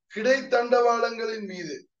கிடைத்தண்டவாளங்களின்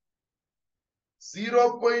மீது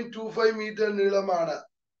 0.25 மீட்டர் நீளமான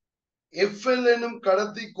FL எனும்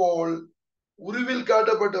கடத்திக்கோள் உருவில்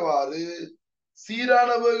காட்டப்பட்டவாறு சீரான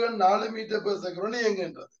வேகம் 4 மீட்டர் பெர் செகண்ட்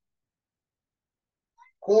இயங்குகின்றது.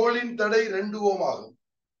 கோளின் தடை 2 ஓம் ஆகும்.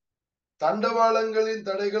 தண்டவாளங்களின்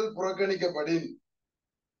தடைகள் புறக்கணிக்கப்படின்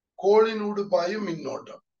கோளின் ஊடுபாயும்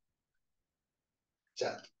மின்னோட்டம்.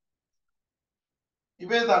 சரி,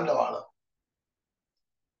 இவே தண்டவாளம்.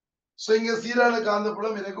 இங்க சீரான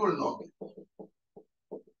காந்தப்புலம் எனக்கு உள்நோக்கி.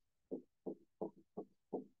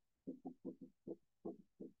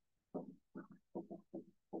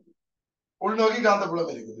 உள்நோக்கி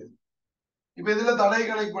காந்தப்புலம் இருக்குது. இப்ப இதுல தடை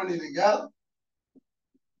கனெக்ட் பண்ணிருக்க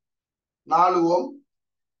 4 ஓம்,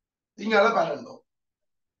 இங்கால 12 ஓம்.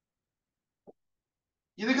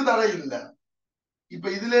 இதுக்கு தடை இல்லை. இப்ப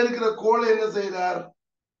இதுல இருக்கிற கோளை என்ன செய்யறார்?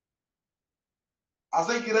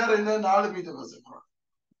 அசைக்கிறார். என்ன? 4 மீட்டர் பெர் செகண்ட்.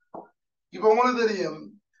 இப்ப உங்களுக்கு தெரியும்,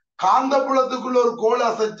 காந்தப்புலத்துக்குள்ள ஒரு கோள்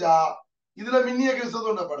அசைச்சா இதுல மின்னிய கிசை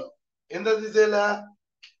தூண்டப்படும். எந்த திசையில?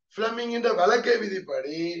 பிளமிங்கின் வழக்கை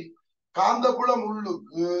விதிப்படி காந்தப்புலம்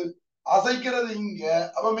உள்ளுக்கு அசைக்கிறது இங்க,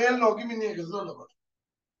 அப்ப மேல் நோக்கி மின்னிய கிசை தூண்டப்படும்.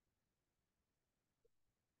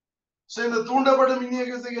 இந்த தூண்டப்படும் மின்னிய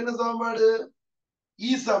கிசைக்கு என்ன சமன்பாடு?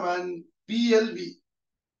 E சமன் PLV.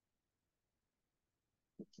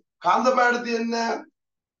 காந்தப்பாடு என்ன?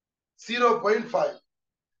 0.5.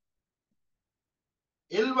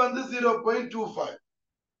 L வந்து 0.25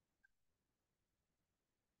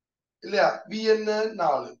 இல்லையா? V என்ன?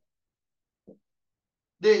 4.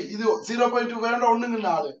 டேய், இது 0.2 வேண்டாம்.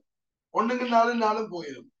 1/4 1/4 4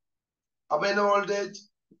 போயிடும். அப்ப என்ன வோல்டேஜ்?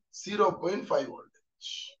 0.5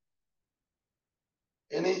 வோல்டேஜ்.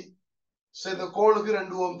 இனி இந்த கோளுக்கு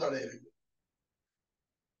 2 ஓம் தடை இருக்கு.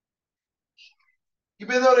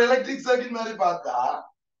 இப்ப இதை ஒரு எலக்ட்ரிக் சர்க்கிட் மாதிரி பார்த்தா,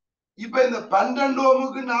 இப்ப இந்த 12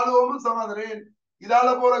 ஓமுக்கு 4 ஓமும் சமாந்தரம். இதால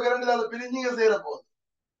போற கரண்ட் இதால பிரிஞ்சுங்க செய்யற போகுது.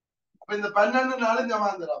 அப்ப இந்த 12 4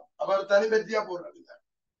 சமாந்தரம். அப்ப தனி பேட்டரியா போடுறது.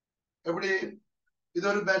 எப்படி? இது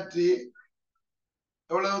ஒரு பேட்டரி.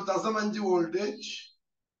 எவ்வளவு? 0.5 வோல்டேஜ்.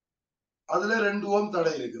 அதுல 2 ஓம்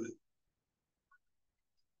தடை இருக்குது.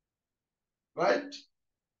 ரைட்?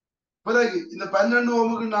 பிறகு இந்த 12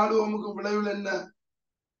 ஓமுக்கு 4 ஓமுக்கு விளைவில் என்ன?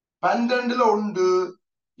 12ல 1,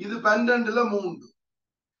 இது 12ல 3.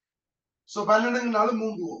 12க்கு 4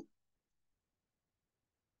 3 ஓம்.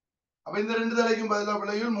 அப்ப இந்த 2 தடைக்கும் பதிலா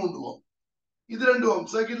விளைவில் 3 ஓம். இது 2 ஓம்.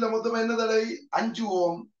 சர்க்கிட்ல மொத்தமா என்ன தடை? 5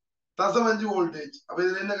 ஓம். 0.5 வோல்டேஜ். அப்ப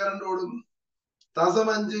இதுல என்ன கரண்ட் ஓடும்?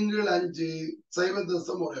 0.5/5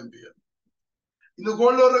 0.1 ஆம்பியர். இந்த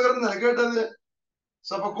கோல்ல ஒரு கரண்ட் தானே கேட்டது.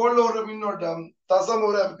 அப்ப கோல்ல ஒரு மின்னோட்டம்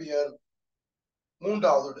 0.1 ஆம்பியர்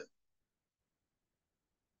மூன்றாவது.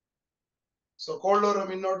 கோல்ல ஒரு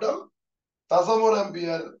மின்னோட்டம் 0.1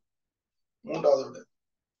 ஆம்பியர் மூன்றாவது.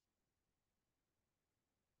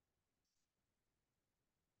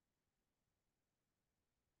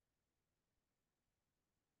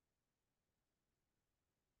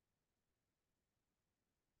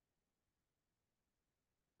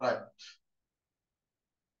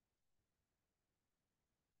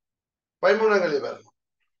 பைமுனங்களை பாருங்க.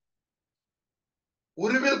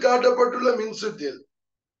 உருவில் காட்டப்பட்டுள்ள மின்சுற்றில்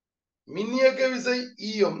மின்னியக்க விசை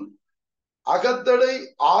ஈயும் அகத்தடை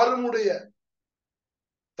 6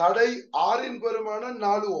 தடை 6 பெருமானம்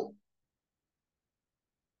 4 ஓம்.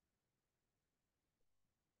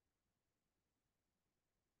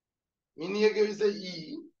 மின்னியக்க விசை E,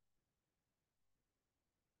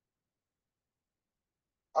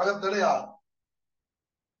 அகத்தடை 6.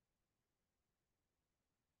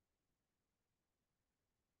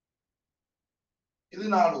 இது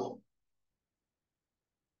 4 ஓம்.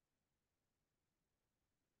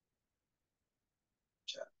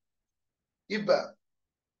 இப்ப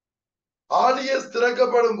ஆலியஸ்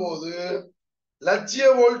திறக்கப்படும் போது லட்சிய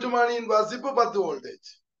வோல்ட்மானியின் வாசிப்பு 10 வோல்டேஜ்.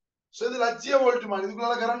 இது லட்சிய வோல்ட்மானி,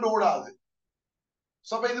 இதுக்குள்ள கரண்ட் ஓடாது.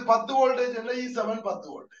 அப்ப இது 10 வோல்டேஜ் இல்ல, E7 10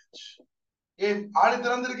 வோல்டேஜ். ஏன் ஆடி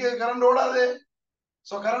திறந்திருக்க கரண்ட் ஓடாது?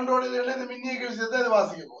 கரண்ட் ஓடல, இந்த மின்னியக்க விஷயத்தை இது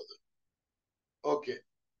வாசிக்க போகுது. ஓகே.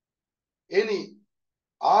 இனி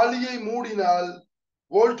ஆலியை மூடினால்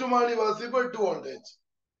வோல்ட்மானி வாசிப்பு 8 வோல்டேஜ்.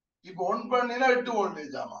 இப்ப ஒன் பண்ணினா 8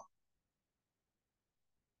 வோல்டேஜ். ஆமா,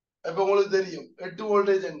 இப்ப உங்களுக்கு தெரியும் 8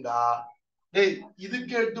 வோல்டேஜ் என்றா, டேய்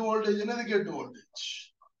இதுக்கு 8 வோல்டேஜ், இதுக்கு 8 வோல்டேஜ்.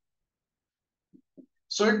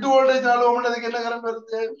 8 வோல்டேஜ் 4 ஓம், அதுக்கு என்ன கரண்ட்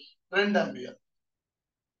வருது? 2 ampere.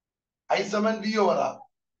 I Saman V over R.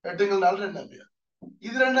 8 2 ampere.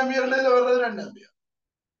 இது 2 ஆம்பியர், இதுல வர்றது 2 ஆம்பியர்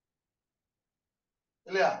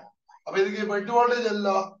இல்லையா? அப்ப இதுக்கு இப்ப 8 வோல்டேஜ்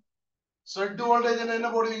எல்லாம். 8 வோல்டேஜ் என்ன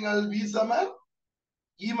போடுவீங்க? V சமன்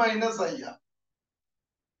E மைனஸ் IR.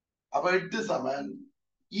 அப்ப 8 சமன்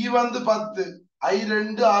E வந்து 10, I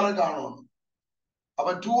 2 R காணணும். அப்ப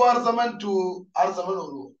 2R சமன் 2, R சமன்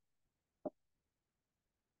 1.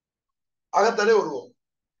 அகத்தடை 1 ஓம்.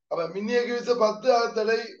 அப்ப மின்னியக்கு விசை 10,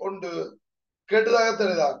 அகத்தடை 1, கேட்டது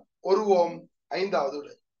அகத்தடை தான் 1 ஓம். 5வது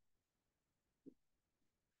விடை.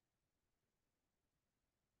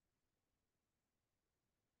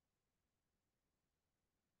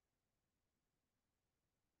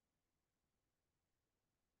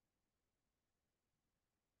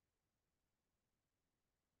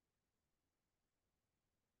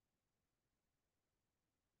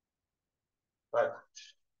 Right.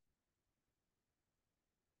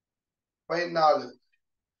 14.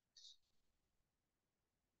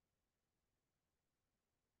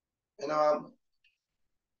 என்னவா?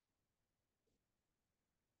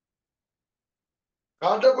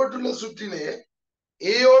 காட்டப்பட்டுள்ள சுற்றிலே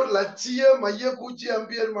ஏயோர் லட்சிய மைய பூச்சி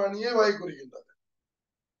அம்பியர் மானியை வாய்க்குறிக்கின்றது.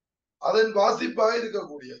 அதன் வாசிப்பாக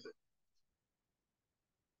இருக்கக்கூடியது.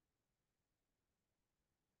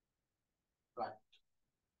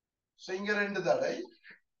 இங்க 2 தடை,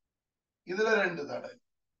 இதுல 2 தடை.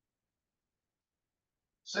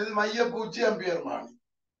 இது மைய பூச்சி அம்பியர் மானி.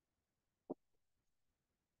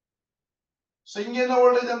 இங்க என்ன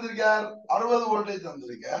வோல்டேஜ் தந்திருக்கார்? 60 வோல்டேஜ்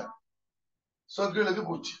தந்திருக்கார். கீழுக்கு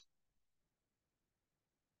பூச்சி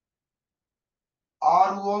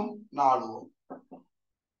 6 ஓம் 4 ஓம்,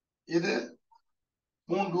 இது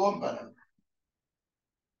 3 ஓம் 12.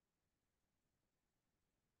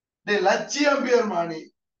 லட்சிய அம்பியர் மானி.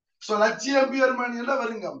 லட்சிய அம்பியர் மானி எல்லாம்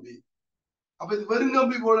வெறுங்கம்பி. அப்ப இது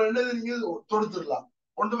வெறுங்கம்பி போல நீங்க தொடுத்துடலாம்.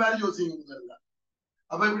 ஒன்று மாதிரி யோசிங்க.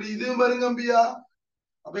 அப்ப இப்படி இது வெறுங்கம்பியா?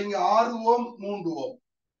 அப்ப இங்க 6 ஓம் 3 ஓம்,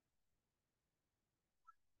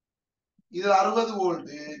 இது 60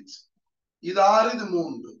 வோல்டேஜ், இது 6, இது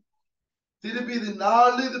 3, திருப்பி இது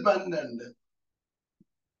 4, இது 12,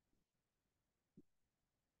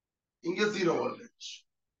 இங்க 0 வோல்டேஜ்.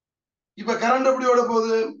 இப்ப கரண்ட் எப்படி ஓட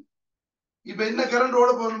போகுது? இப்ப என்ன கரண்ட்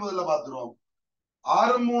ஓட போகுது முதல்ல பாத்துருவோம்.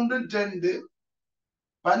 6 3 2,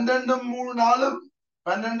 12 3 4,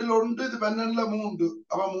 12ல 1, இது 12ல 3,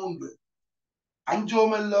 அப்ப 3 5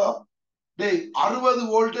 ஓம் இல்ல. 60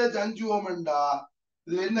 வோல்டேஜ் 5 ஓம் என்றா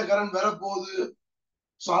இதுல என்ன கரண்ட் வரப்போகுது?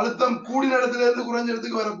 அழுத்தம் கூடின இடத்துல இருந்து குறைஞ்ச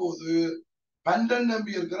இடத்துக்கு வரப்போகுது. 12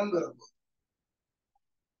 ஆம்பியர் கரண்ட் வரப்போகுது.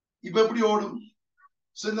 இப்ப எப்படி ஓடும்?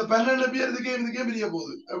 இந்த 12 ஆம்பியர் இதுக்கே பிரிய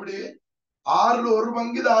போகுது. எப்படி? 6ல 1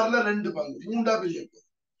 பங்கு, இது 6ல 2 பங்கு, 3ஆ பிரிய போகுது.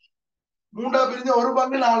 3ஆ பிரிஞ்ச 1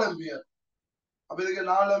 பங்கு 4 ஆம்பியர். அப்ப இதுக்கு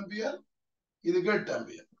 4 ஆம்பியர், இதுக்கு 8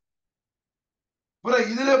 ஆம்பியர்.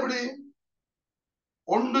 இதுல எப்படி?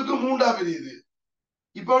 1க்கு 3ஆ பிரியுது.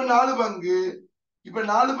 இப்ப 4 பங்கு. இப்ப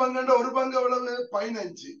 4 பங்குன்ற 1 பங்கு எவ்வளவு?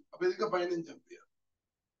 15. அப்ப இதுக்கு 15 ஆம்பியர்.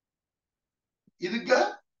 இதுக்கு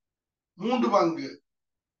 3 பங்கு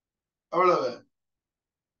எவ்வளவு?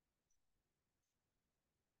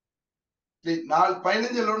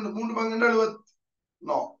 15 3 பங்குன்ற 70.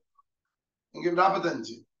 நோ, இங்க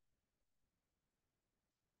 45.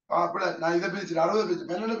 அப்படி நான் இதை பிரிச்சு 60 பிரிச்சு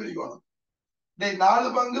 12 பிரிக்கணும். 4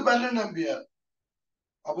 பங்கு 12 ஆம்பியர்.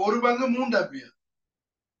 அப்ப 1 பங்கு 3 ஆம்பியர்.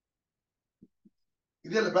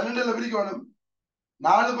 இது இல்ல 12ல பிரிக்கணும்.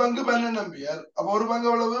 4 பங்கு 12 ஆம்பியர். அப்ப 1 பங்கு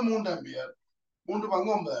எவ்வளவு? 3 ஆம்பியர். 3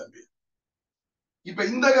 பங்கு 9 ஆம்பியர். இப்ப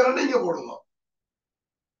இந்த கரண்ட் இங்க போடுங்க.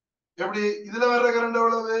 எப்படி? இதுல வர்ற கரண்ட்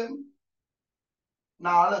எவ்வளவு?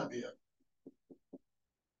 4 ஆம்பியர்.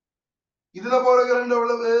 இதுல போற கரண்ட்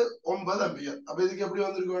எவ்வளவு? 9 ஆம்பியர். அப்ப இதுக்கு எப்படி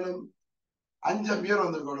வந்திருக்கணும்? 5 ஆம்பியர்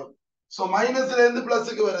வந்திருக்கணும். மைனஸ்ல இருந்து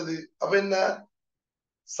பிளஸுக்கு வருது. அப்ப என்ன?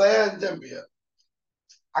 5 ஆம்பியர்.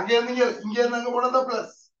 அங்க இருந்தீங்க, இங்க இருந்து அங்க போனதா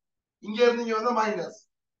பிளஸ், இங்க இருந்தீங்க வந்தா மைனஸ்.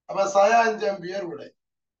 அப்ப 5 ஆம்பியர் விடை.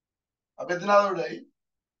 அப்ப எத்தனாவது விடை?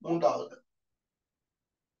 3வது.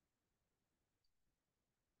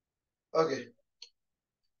 ஓகே.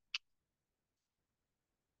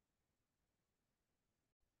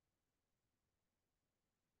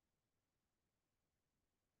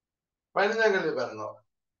 பதினஞ்சாம் கேள்வி பாருங்க.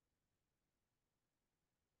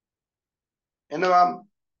 என்னவாம்?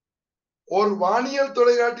 ஒரு வானியல்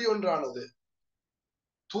தொலைக்காட்டி ஒன்றானது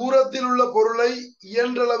தூரத்தில் உள்ள பொருளை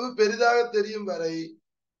இயன்றளவு பெரிதாக தெரியும் வரை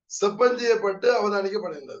செப்பம் செய்யப்பட்டு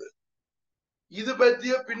அவதானிக்கப்படுகின்றது. இது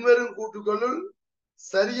பற்றிய பின்வரும் கூட்டுக்களுள்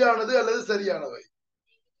சரியானது அல்லது சரியானவை.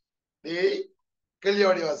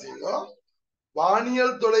 கேள்விவாடி வாசிங்க.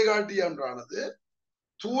 வானியல் தொலைக்காட்டி ஒன்றானது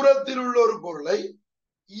தூரத்தில் உள்ள ஒரு பொருளை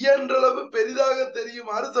இயன்றளவு பெரிதாக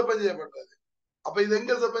தெரியுமாறு செப்பம் செய்யப்பட்டது. அப்ப இது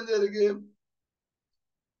எங்க செப்பம் செய்யிருக்கு?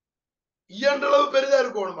 இயன்றளவு பெரிதா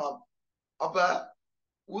இருக்கணுமா? அப்ப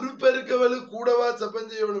உருப்பெருக்கவலு கூடவா செப்பம்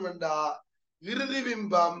செய்யணும் என்றா இறுதி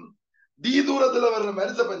பிம்பம் டி தூரத்துல வர்ற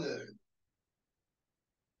மாதிரி செப்பம் செய்யிருக்கு.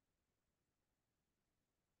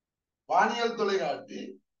 வானியல் தொலைக்காட்டி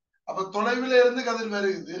அப்ப தொலைவில இருந்து கதிர்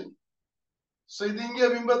வருகுது. இது இங்க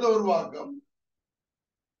பிம்பத்தை உருவாக்கும்.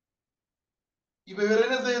 இப்ப இவர்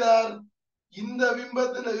என்ன செய்யறார்? இந்த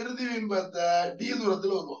பிம்பத்துல இறுதி பிம்பத்தை டி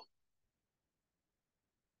தூரத்துல வருவோம்.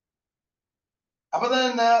 அப்பதான்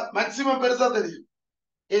என்ன மேக்சிமம் பெருசா தெரியும்.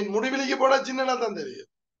 ஏன் முடிவிலிக்கு போனா சின்னனா தான் தெரியும்.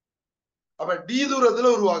 அப்ப டி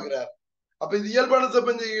தூரத்துல உருவாக்குறார். அப்ப இது இயல்பான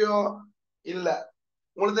செப்பஞ்செய்யும் இல்ல.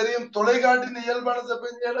 உங்களுக்கு தெரியும் தொலைக்காட்டின் இயல்பான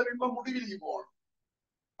செப்பஞ்சையால பிம்பம் முடிவிலிக்கு போகணும்.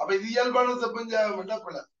 அப்ப இது இயல்பான செப்பஞ்சாக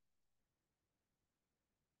விடப்பட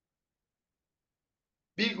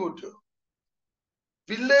பி கூற்று.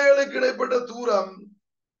 வில்லைகளுக்கு இடைப்பட்ட தூரம்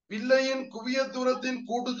வில்லையின் குவிய தூரத்தின்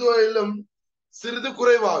கூட்டுத்தொகையிலும் சிறிது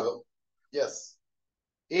குறைவாகும். எஸ்.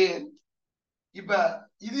 ஏன்? இப்ப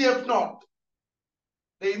இது எஃப் நாட்,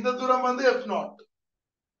 இந்த தூரம் வந்து எஃப் நாட்.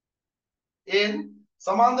 ஏன்?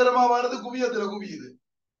 சமாந்தரமா வருது, குவியத்துல குவியுது.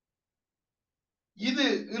 இது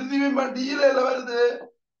இறுதி பிம்பம் டில வருது,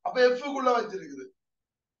 அப்ப எஃப் குள்ள வச்சிருக்குது.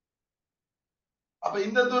 அப்ப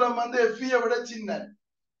இந்த தூரம் வந்து எஃப் விட சின்ன.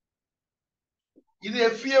 இது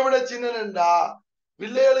எஃப் விட சின்னண்டா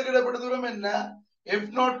வில்லைகளுக்கு இடைப்பட்ட தூரம் என்ன?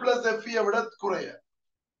 எஃப் நாட் பிளஸ் எஃப் விட குறைய.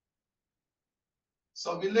 சோ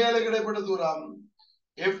வில்லைகளுக்கு இடைப்பட்ட தூரம்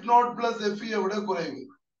எஃப் நாட் பிளஸ் எஃப் விட குறைவு.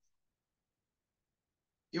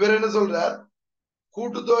 இவர் என்ன சொல்றார்?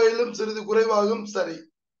 கூட்டுத்தொகையிலும் சிறிது குறைவாகும். சரி.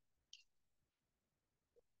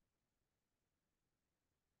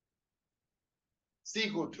 சி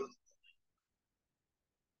கூற்று.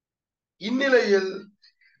 இந்நிலையில்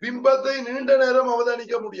பிம்பத்தை நீண்ட நேரம்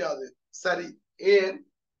அவதானிக்க முடியாது. சரி. ஏன்?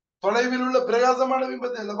 தொலைவில் உள்ள பிரகாசமான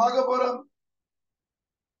பிம்பத்தை இல்ல பார்க்க போறோம்.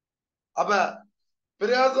 அப்ப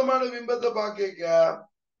பிரகாசமான பிம்பத்தை பார்க்க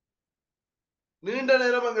நீண்ட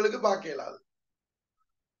நேரம் எங்களுக்கு பார்க்க இயலாது.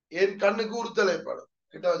 என் கண்ணுக்கு உறுத்தல் ஏற்படும்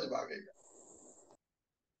கிட்ட வச்சு பார்க்க.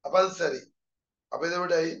 அப்ப அது சரி. அப்ப இதை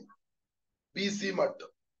விட பிசி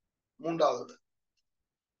மட்டும் மூன்றாவது.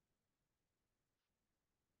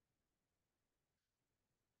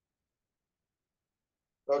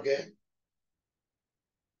 ஓகே.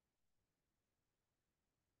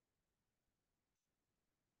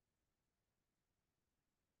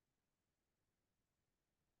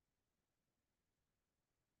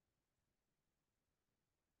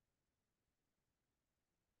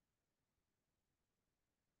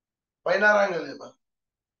 பதினாறாம் கேள்வி.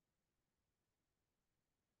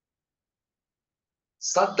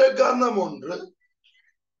 சட்டகாந்தம் ஒன்று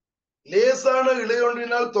லேசான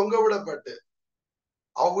இழையொன்றினால் தொங்கவிடப்பட்டு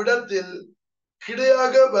அவ்விடத்தில்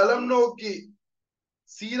கிடையாக வலம் நோக்கி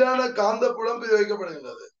சீரான காந்த புலம்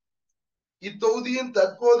பிரயோகிக்கப்படுகின்றது. இத்தொகுதியின்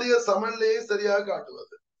தற்போதைய சமநிலையை சரியாக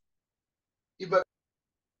காட்டுவது. இப்ப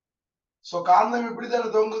காந்தம் இப்படித்தானே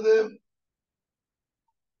தொங்குது.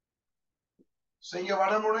 இங்க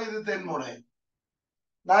வடமுனை, இது தென்முனை.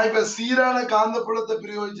 நான் இப்ப சீரான காந்த புலத்தை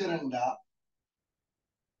பிரயோகிச்சேன்டா,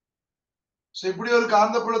 இப்படி ஒரு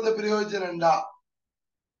காந்த புலத்தை பிரயோகிச்சேன்டா,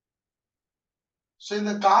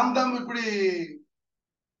 இந்த காந்தம் இப்படி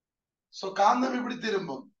காந்தம் இப்படி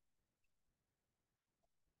திரும்பும்.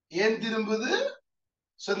 ஏன் திரும்புது?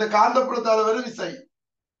 இந்த காந்த புலத்தால வரும் விசை.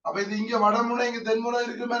 அப்ப இது இங்க வடமுனை, இங்க தென்முனை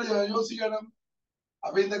இருக்கிற மாதிரி யோசிக்கணும்.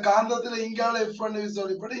 அப்ப இந்த காந்தத்துல இங்கால எஃப் பண்ண விசை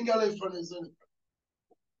வெளிப்படும், இங்கால எஃப் பண்ண விசை வெளிப்படும்.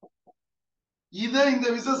 இதை இந்த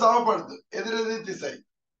விசை சமப்படுத்து எதிரெதிர் திசை.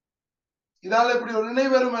 இதால இப்படி ஒரு இணை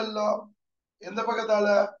வரும் எல்லாம் எந்த பக்கத்தால?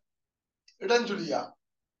 இடஞ்சுழியா.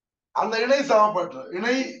 அந்த இணை சமப்பட்டு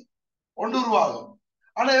இணை ஒன்று உருவாகும்.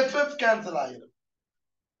 ஆனா எஃப் கேன்சல் ஆகிடும்.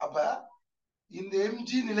 அப்ப இந்த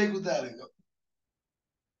எம்ஜி நிலைக்குத்தான் இருக்கும்.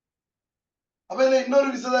 அப்ப இதுல இன்னொரு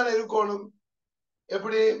விசை தானே இருக்கணும்.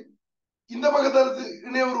 எப்படி? இந்த பக்கத்தால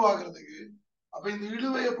இணை உருவாக்குறதுக்கு அப்ப இந்த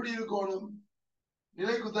இழுவை எப்படி இருக்கணும்?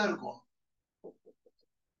 நிலைக்குத்தான் இருக்கும்.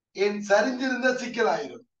 ஏன் சரிஞ்சிருந்தா சிக்கல்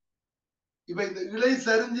ஆயிரும். இப்ப இந்த இலை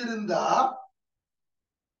சரிஞ்சிருந்தா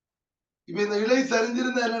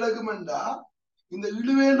என்ன நடக்கும்டா, இந்த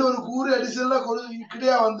இழுவேண்ட ஒரு கூறு அடிஷனலா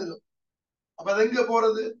கிடையா வந்துடும். அப்ப அது எங்க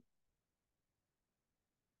போறது?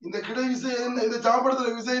 இந்த கிடை விசை என்ன? இந்த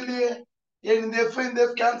சமப்படுத்துற விசை இல்லையே. ஏன் இந்த எஃப்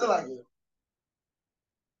கேன்சல் ஆகிடும்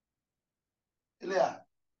இல்லையா?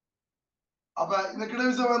 அப்ப இந்த கிடை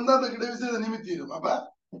விசை வந்தா அந்த கிடை விசை நிமித்திடும். அப்ப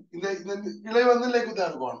இந்த இலை வந்து லேக்குத்தான்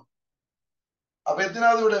இருக்கணும். அப்ப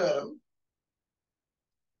எத்தனாவது விட வரும்?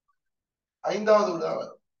 ஐந்தாவது விட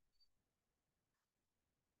வரும்.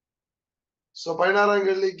 16ஆம்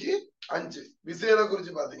கேள்விக்கு 5 விசைகளை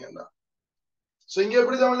குறிச்சு பாத்தீங்கன்னா, இங்க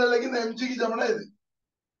எப்படி சமநிலை இல்லைக்கு இந்த எம்ஜிக்கு சமனா இது.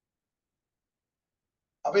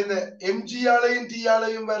 அப்ப இந்த எம்ஜி ஆலையும் டி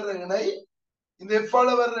ஆலையும் வர்ற இணை இந்த எஃப் ஆல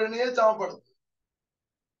வர்ற இணையை சமப்படுது.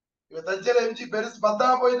 இப்ப தச்சல எம்ஜி பெருசு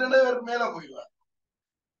 10 போயிட்டு இவர் மேல போயிடுவார்.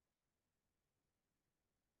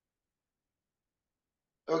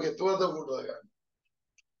 ஓகே. தூரத்தை கூட்டுவதற்காக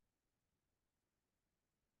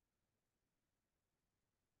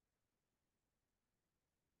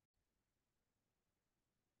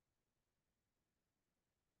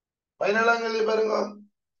 17ஆம் கேள்வி பாருங்க.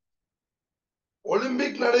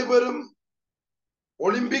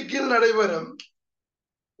 ஒலிம்பிக்கில் நடைபெறும்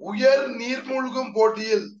உயர் நீர்மூழ்கும்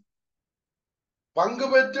போட்டியில் பங்கு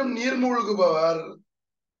பெற்றும் நீர்மூழ்குபவர்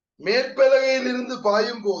மேற்பலகையில் இருந்து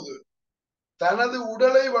பாயும் போது தனது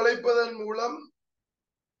உடலை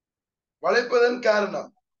வளைப்பதன் காரணம்.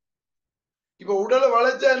 இப்ப உடலை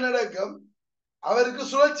வளைச்சா என்ன நடக்கும்? அவருக்கு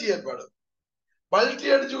சுழற்சி ஏற்படும். பல்ட்டி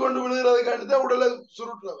அடிச்சு கொண்டு விழுகிறதுக்காண்டி தான் உடலை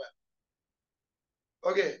சுருட்டுறவன்.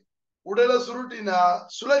 ஓகே, உடலை சுருட்டினா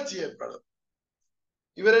சுழற்சி ஏற்படும்.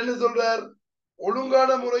 இவர் என்ன சொல்றார்? ஒழுங்கான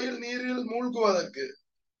முறையில் நீரில் மூழ்குவதற்கு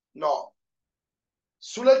நோ,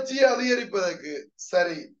 சுழற்சியை அதிகரிப்பதற்கு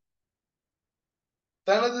சரி,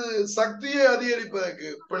 தனது சக்தியை அதிகரிப்பதற்கு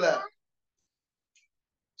பிழை,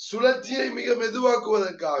 சுழற்சியை மிக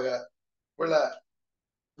மெதுவாக்குவதற்காக பிழை,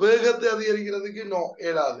 வேகத்தை அதிகரிக்கிறதுக்கு நோ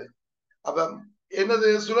இயலாது. அப்ப என்னது?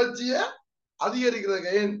 சுழற்சிய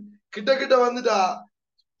அதிகரிக்கிறதுக்கு. ஏன் கிட்ட கிட்ட வந்துட்டா,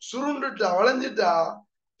 சுருண்டுட்டா, வளைஞ்சிட்டா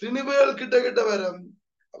திணிவுகள் கிட்ட கிட்ட வரும்.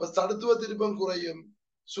 அப்ப சடுத்துவ திருப்பம் குறையும்,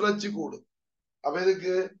 சுழற்சி கூடும். அப்ப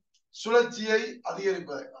இதுக்கு சுழற்சியை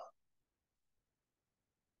அதிகரிப்பதற்காக.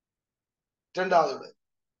 இரண்டாவது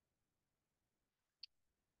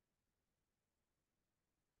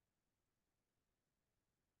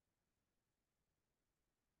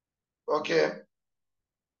ஓகே.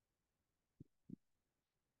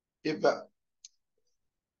 இப்ப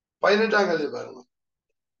 18ஆம் கேள்வி பாருங்க.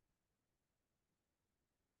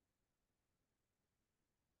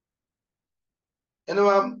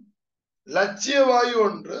 என்னவா? லட்சிய வாயு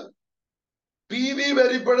ஒன்று பிவி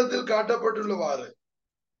வரிப்படத்தில் காட்டப்பட்டுள்ளவாறு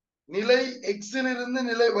நிலை எக்ஸிலிருந்து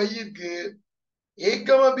நிலை வையிற்கு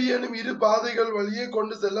ஏகம பி எனும் இரு பாதைகள் வழியே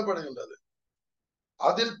கொண்டு செல்லப்படுகின்றது.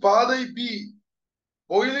 அதில் பாதை பி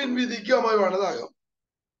பொயிலின் விதிக்கு அமைவானதாகும்.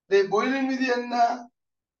 பொயிலின் விதி என்ன?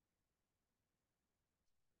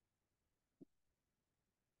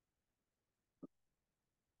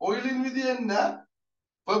 பொயிலின் விதி என்ன?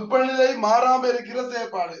 வெப்பநிலை மாறாம இருக்கிற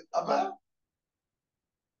செயற்பாடு. அப்ப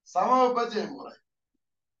சமவெப்ப செயல்முறை.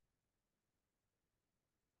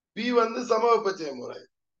 பி சமவெப்ப செயல்முறை.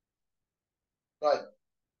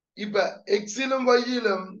 இப்ப எக்ஸிலும்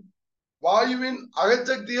வையிலும் வாயுவின்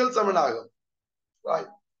அகச்சக்திகள் சமனாகும்.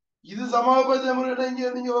 இது சமவெப்ப செயல்முறை. இங்க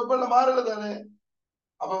நீங்க வெப்பநிலை மாறல தானே?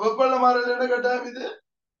 அப்ப வெப்பநிலை மாறல கட்டாயம் இது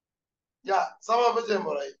சமவெப்ப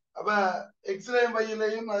செயல்முறை. அப்ப எக்ஸ்லையும்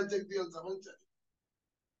வையிலையும் அகச்சக்திகள் சமன். சரி,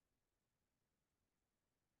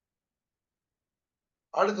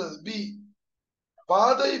 அடுத்தது பி.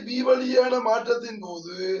 பாதை பி வழியான மாற்றத்தின்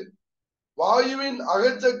போது வாயுவின்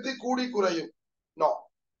அகச்சக்தி கூடி குறையும். நோ,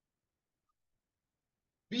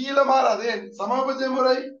 பியில மாறாது. சமவெப்ப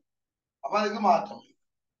செயல்முறை. அப்ப அதுக்கு மாற்றம்.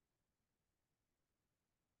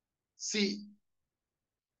 சி.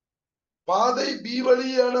 பாதை பி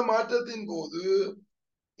வழியான மாற்றத்தின் போது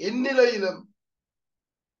எந்நிலையிலும்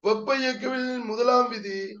வெப்ப இயக்கவியலின் முதலாம்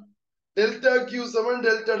விதி டெல்டா கியூ சமன்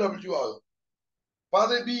டெல்டா டபிள்யூ ஆகும்.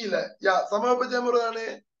 பாதை பியில சமவெப்ப செயல்முறை தானே?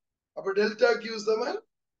 அப்ப டெல்டா கியூ சமன்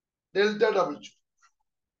டெல்டா டபிள்யூ.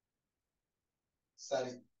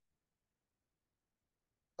 சரி,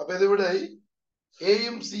 அப்ப இதை விட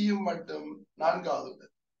ஏயும் சியும் மட்டும் 4வது.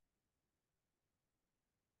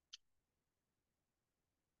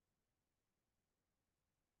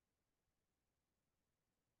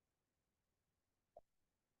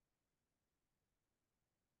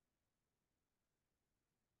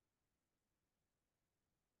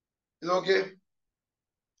 இது ஓகே.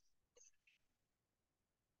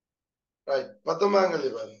 ரைட், 19ஆம் கேள்வி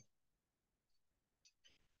பாருங்க.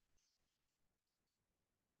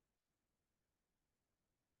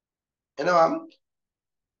 என்னவா?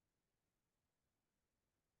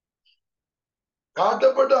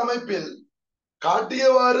 காட்டப்பட்ட அமைப்பில்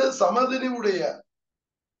காட்டியவாறு சமதிரிவுடைய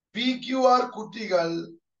PQR குட்டிகள்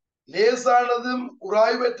லேசானதும்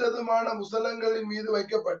உராய்வற்றதுமான முசலங்களின் மீது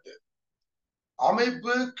வைக்கப்பட்டு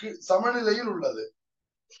அமைப்பு சமநிலையில் உள்ளது.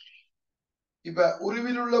 இப்ப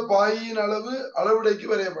உருவில் உள்ள பாயின் அளவுடைக்கு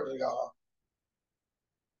வரையப்பட்டிருக்காங்க.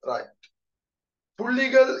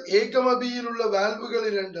 புள்ளிகள் ஏகமபியில் உள்ள வால்வுகள்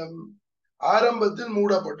இரண்டும் ஆரம்பத்தில்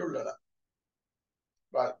மூடப்பட்டுள்ளன.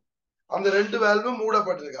 அந்த 2 வால்வும்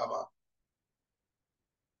மூடப்பட்டிருக்காமா.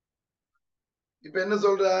 இப்ப என்ன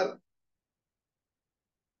சொல்றார்?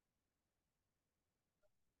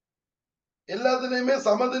 எல்லாத்துலயுமே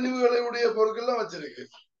சமதிணிவுகளை உடைய பொருட்கள் தான் வச்சிருக்கு.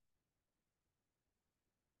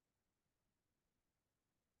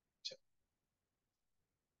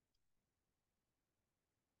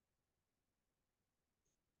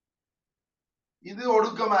 இது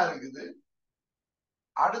ஒடுக்கமா இருக்குது,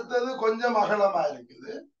 அடுத்தது கொஞ்சம் அகலமா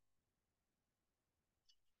இருக்குது,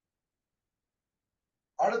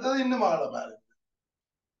 அடுத்தது இன்னும் ஆழ பாருங்க.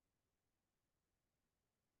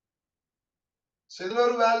 இதுல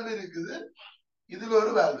ஒரு வேல்வு இருக்குது, இதுல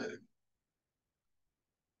ஒரு வேல்வு இருக்கு.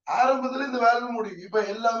 ஆரம்பத்துல இந்த வேல்வு முடியும். இப்ப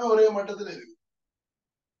எல்லாமே ஒரே மட்டத்துல இருக்கு.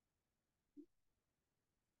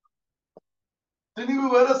 திணிவு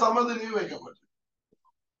வேற சம திணிவு வைக்கப்பட்டு.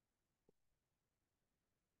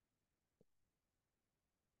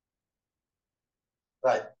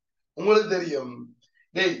 உங்களுக்கு தெரியும்,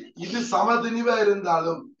 டேய் இது சம திணிவா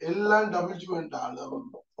இருந்தாலும் எல்லாம் டபிள்யூ என்றாலும்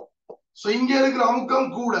இங்க இருக்கிற அமுக்கம்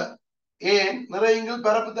கூட. ஏன் நிறைய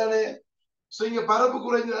பரப்பு தானே. இங்க பரப்பு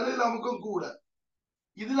குறைஞ்சாலும் இதுல அமுக்கம் கூட.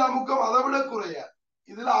 இதுல அமுக்கம் அதை விட குறைய,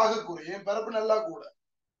 இதுல ஆக குறைய, பரப்பு நல்லா கூட.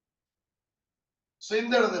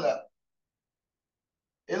 இந்த இடத்துல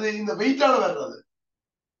எது இந்த வெயிட்டால வர்றது.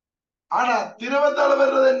 ஆனா திரவத்தால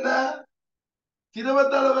வர்றது என்ன?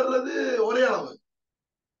 திரவத்தால வர்றது ஒரே அளவு.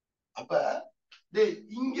 அப்ப டேய்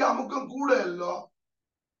இங்க அமுக்கம் கூட இல்லோ,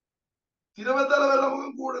 திரவத்தால வர்ற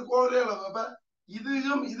அமுக்கம் கூட ஒரே அளவு. அப்ப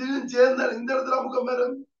இதுவும் இதுவும் சேர்ந்த இந்த இடத்துல அமுக்கம்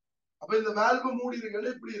வரும். அப்ப இந்த வேல்வு மூடி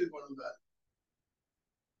இருக்குன்னு இப்படி இருக்கும்.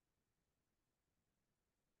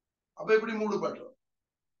 அப்ப இப்படி மூடுபடுறோம்.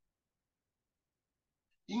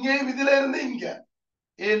 இங்கேயும் இதுல இருந்து இங்க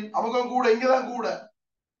ஏன் அமுகம் கூட, இங்கதான் கூட.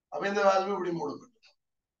 அப்ப இந்த வேல்வு இப்படி மூடுபடும்.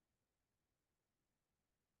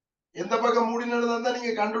 எந்த பக்கம் மூடினதான் தான்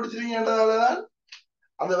நீங்க கண்டுபிடிச்சிருக்கீங்கன்றதாலதான்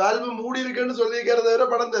அந்த வேல்வு மூடி இருக்குன்னு சொல்லிக்கிறத விட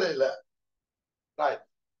படம் தெரியல.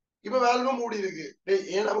 இப்ப வேல்வு மூடி இருக்கு.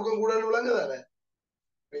 ஏன் அமுக்கம் கூட விளங்கு தானே.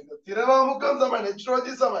 இந்த திரவ அமுக்கம் சமன்,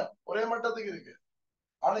 ஹெச்ரோஜி சமன், ஒரே மட்டத்துக்கு இருக்கு.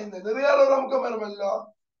 ஆனா இந்த நிறையால ஒரு அமுக்கம் வரமല്ലോ,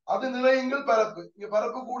 அது நிறையங்கள் பரப்பு. இங்க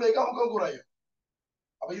பரப்பு கூட அமுக்கம் குறையும்.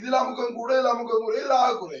 அப்ப இதுல அமுக்கம் கூட, இதுல அமுக்கம் குறையும், இதுல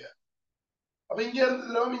ஆக குறைய. அப்ப இங்க இருந்து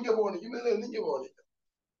திரவம் இங்க போகணும், இதுல இருந்து இங்க போகணும்.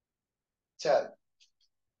 சரி,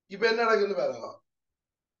 இப்ப என்ன நடக்குன்னு பாருங்க.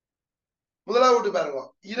 முதலாவது பாருங்க,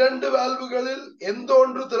 இரண்டு வால்வுகளில் எந்த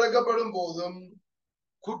ஒன்று திறக்கப்படும் போதும்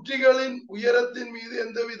குற்றிகளின் உயரத்தின் மீது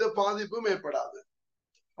எந்தவித பாதிப்பும் ஏற்படாது.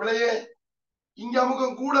 பிள்ளையே இங்க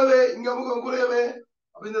அமுகம் கூடவே, இங்க அமுகம் குறையவே.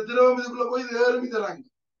 அப்ப இந்த திரவம் இதுக்குள்ள போய் இது ஏறும், தராங்க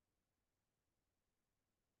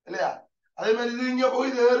இல்லையா? அதே மாதிரி இது இங்க போய்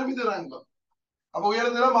இது ஏறும், தராங்க. அப்ப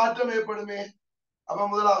உயரத்துல மாற்றம் ஏற்படுமே. அப்ப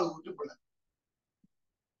முதலாவது குற்றுப்பிள்ளை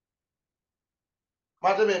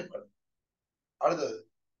மாற்றம் ஏற்படும். அடுத்தது,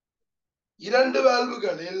 இரண்டு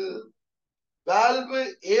வால்வுகளில் வால்வு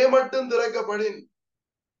ஏ மட்டும் திறக்கப்படின்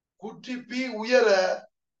குற்றி பி உயர,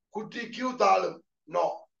 குற்றி கியூ தாழும். நோ,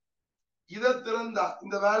 இதை திறந்தா,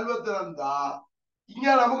 இந்த வேல்வை திறந்தா இங்க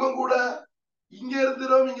அமுகம் கூட, இங்க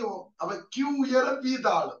இருந்துடும் இங்க போகும். அப்ப கியூ உயர பி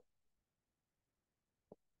தாழும்.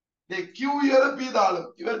 கியூ உயர பி தாழும்.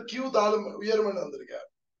 இவர் கியூ தாழும் உயரும் வந்திருக்கார்.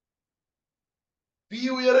 பி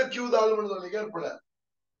உயர கியூ தாழும் சொல்லிருக்கார்.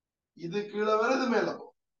 இது கீழே வர, இது மேல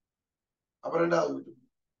போகும். அப்ப ரெண்டாவது வீட்டு,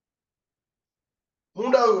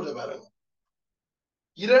 மூன்றாவது வீட்டு பாருங்க.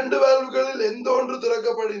 இரண்டு வால்வுகளில் எந்த ஒன்று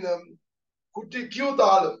திறக்கப்படினும் குற்றி கியூ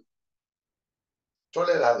தாழும்.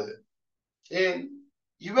 சொல்லலாது. ஏன்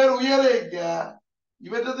இவர் உயரேக்க,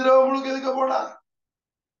 இவற்றை திரவம் முழுக்க எதுக்க போனா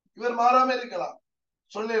இவர் மாறாம இருக்கலாம்.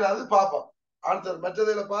 சொல்லலாது. பாப்போம் ஆன்சர்,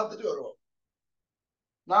 மற்றதில பார்த்துட்டு வருவோம்.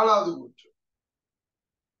 நாலாவது கூற்று,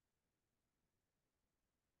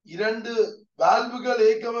 இரண்டு வால்வுகள்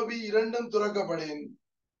ஏக்கமபி இரண்டும் துறக்கப்படின்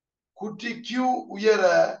குற்றி கியூ உயர,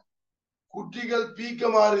 குற்றிகள்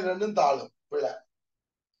பீக்கமாறு இரண்டும் தாழும். பிழை.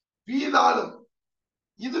 பி தாழும்,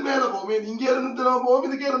 இது மேல போகும். இங்க இருந்து திரவம் போகும்,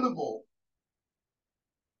 இதுக்கே இருந்து போகும்.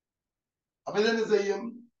 அப்ப இது என்ன செய்யும்?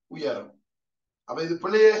 உயரும். அப்ப இது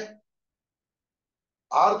பிள்ளையே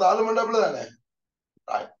ஆறு தாழும் மண்டபம் தானே.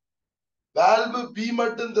 வால்வு பி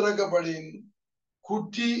மட்டும் திறக்கப்படின்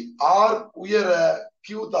குற்றி ஆர் உயர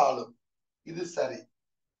கியூ தாழும். இது சரி.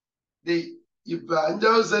 இப்ப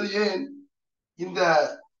அஞ்சாவது சரி. ஏன் இந்த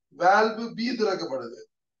வால்வு பி திறக்கப்படுது,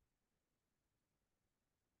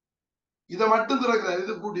 இதை மட்டும் திறக்கிற,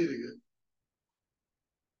 இது கூட்டி இருக்கு.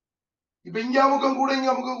 இப்ப இங்க அமுக்கம் கூட, இங்க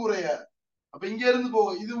அமுக்கம் குறைய. அப்ப இங்க இருந்து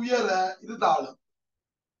போகும், இது உயர, இது தாழும்.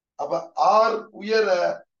 அப்ப ஆர் உயர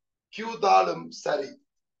கியூ தாழும். சரி,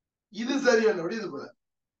 இது சரி. என்னோட இது போல.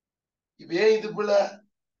 இப்ப ஏன் இது போல,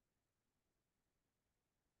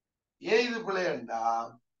 ஏன் இது பிள்ளைண்டா,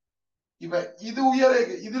 இப்ப இது உயர,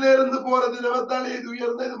 இதுல இருந்து போற திரவத்தாலே இது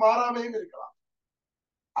உயர்ந்த, இது மாறாமையும் இருக்கலாம்,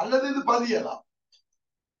 அல்லது இது பதியலாம்,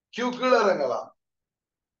 கியூ கீழ இறங்கலாம்.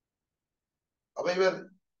 அப்ப இவர்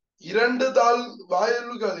இரண்டு தாள்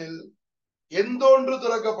வாயில்களில் எந்த ஒன்று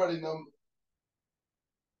திறக்கப்படினும்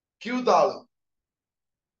கியூ தாழும்.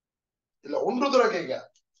 இல்ல ஒன்று திறக்க.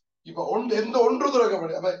 இப்ப எந்த ஒன்று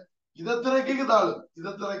திறக்கப்படும், அப்ப இதை திறக்க தாழும்,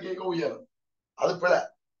 இதை திறக்க உயரும். அது பிழை.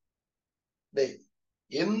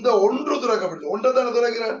 எந்த ஒன்று திறக்கப்படும், ஒன்றை தானே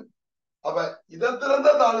திறக்கிறான். அப்ப இதை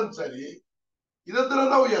திறந்தாலும் சரி, இதை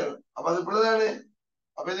திறந்தா உயரும். அப்ப அது பிள்ளைதானே.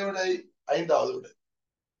 அப்ப இதை விட 5வது விட.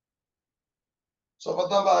 சோ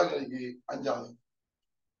 10ஆம் பாகங்களுக்கு 5வது.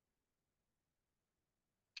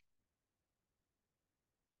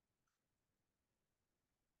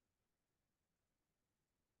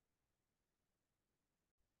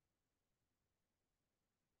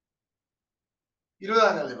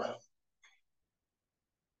 இருபதாம் நிலை பாருங்க.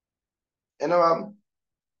 என்னவாம்?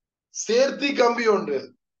 சேர்த்தி கம்பி ஒன்று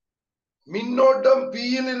மின்னோட்டம்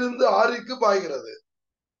பியிலிருந்து ஆறுக்கு பாய்கிறது.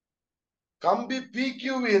 கம்பி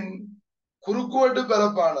பிக்யூவின் குறுக்குவெட்டு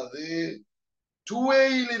பரப்பானது 2A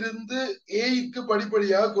ஏக்கு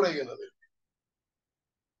படிப்படியாக குறைகிறது.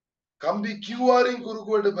 கம்பி கியூஆரின்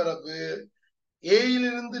குறுக்குவெட்டு பரப்பு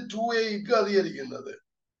ஏயிலிருந்து 2Aக்கு அதிகரிக்கின்றது.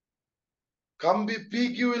 கம்பி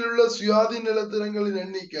பிக்யூவில் உள்ள சுயாதீன நிலத்திரங்களின்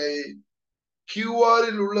எண்ணிக்கை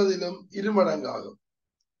கியூஆரில் உள்ளதிலும் 2 மடங்காகும்.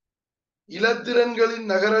 இலத்திரன்களின்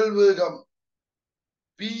நகரல் வேகம்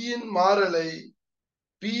பியின் மாறலை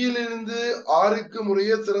பியிலிருந்து ஆறுக்கு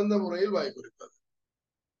முறையே சிறந்த முறையில் வாய்ப்பிருப்பது.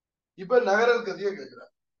 இப்ப நகரல் கதியை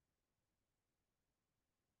கேட்கிறார்.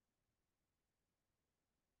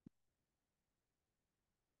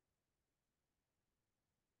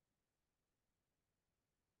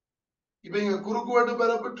 இப்ப இங்க குறுக்குவெட்டு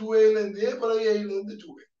பரப்பு 2Aல இருந்து பிறகு ஏல இருந்து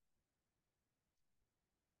 2A.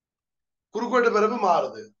 குறுக்குவெட்டு பரப்பு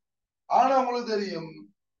மாறுது. ஆனா உங்களுக்கு தெரியும்,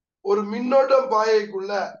 ஒரு மின்னோட்டம்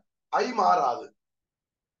பாயைக்குள்ள ஐ மாறாது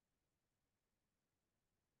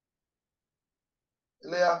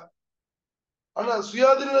இல்லையா? ஆனா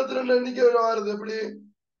சுயாதீனத்தின் எண்ணிக்கை மாறுது. எப்படி?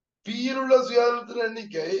 பியில் உள்ள சுயாதீனத்தின்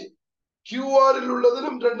எண்ணிக்கை கியூஆரில்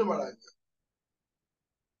உள்ளதிலும் 2 மடங்கு.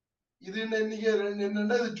 இது எண்ணிக்கை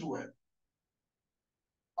என்னன்னா இது 2A.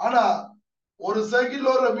 ஆனா ஒரு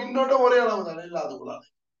சைக்கிள் ஒரு மின்னோட்டம் ஒரே அளவு தானே இல்லாதக்குள்ள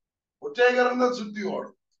ஒற்றை கரண்ட் தான் சுத்தி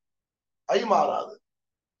ஓடும். ஐ மாறாது.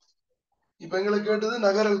 இப்ப எங்களுக்கு கேட்டது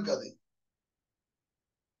நகரல் கதி.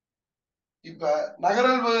 இப்ப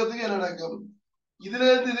நகரல் வேகத்துக்கு என்ன நடக்கும்? இதுல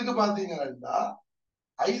இருந்து இதுக்கு பாத்தீங்கன்னா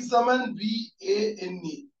ஐ சமன்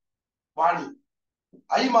VANE வாணி.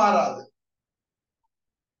 ஐ மாறாது.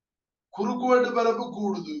 குறுக்குவெட்டு பரப்பு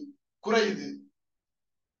கூடுது குறையுது.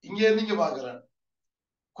 இங்க நீங்க பாக்குறேன்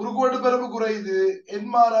குறுக்குவெட்டு பரப்பு குறையுது,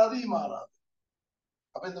 என் மாறாது, இ மாறாது.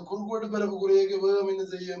 அப்ப இந்த குறுக்குவெட்டு பரப்பு குறைய வேகம் என்ன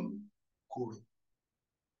செய்யும்? கூடும்.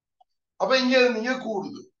 அப்ப இங்க நீங்க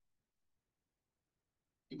கூடுது.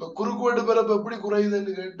 இப்ப குறுக்குவெட்டு பரப்பு எப்படி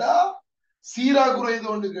குறையுதுன்னு கேட்டா சீரா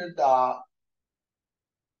குறையுதுன்னு கேட்டா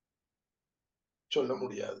சொல்ல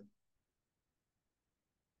முடியாது.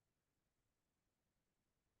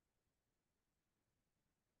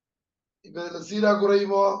 இப்ப இதுல சீரா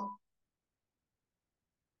குறையுமோ?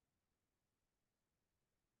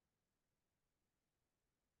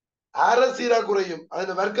 அற சீரா குறையும்.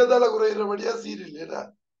 அதுல வர்க்கத்தால குறையிறபடியா சீர் இல்லையா?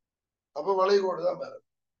 அப்ப வளைகோடு தான் வரும்.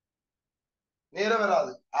 நேரம்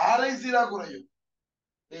வராது. அரை சீரா குறையும்.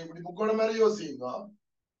 இப்படி முக்கோணம் மாதிரி யோசிங்க.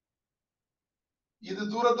 இது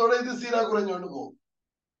தூரத்தோட இது சீரா குறைஞ்சோண்டு போகும்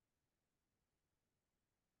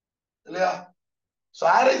இல்லையா?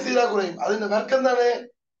 அரை சீரா குறையும். அது இந்த வர்க்கம் தானே.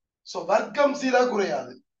 வர்க்கம் சீரா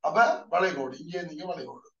குறையாது. அப்ப வளைகோடு. இங்கே நீங்க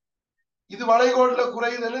வளைகோடு. இது வளைகோடுல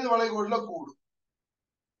குறையுதுன்னு இது வளைகோடுல கூடும்.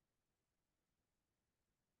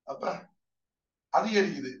 அப்ப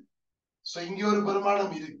அதிகரிக்குது. இங்க ஒரு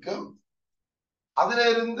பெருமானம் இருக்கும். அதுல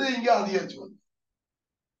இருந்து இங்க அதிகரிச்சு வந்து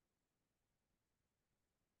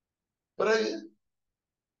பிறகு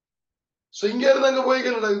இங்க இருந்து அங்க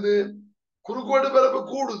போய்க்க நடக்குது. குறுக்குவெட்டு பரப்பு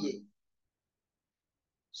கூடுது.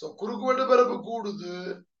 குறுக்குவெட்டு பரப்பு கூடுது,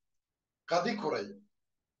 கதி குறையும்.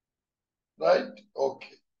 ரைட்?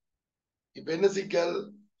 ஓகே. இப்ப என்ன சிக்கல்?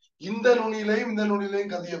 இந்த நுனியிலையும் இந்த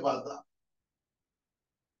நுனியிலையும் கதியை பார்த்தா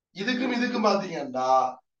இதுக்கும் இதுக்கும் பாத்தீங்கன்னா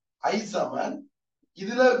ஐ சமன்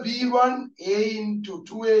இதுல V1A into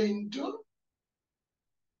 2A into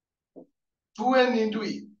 2N into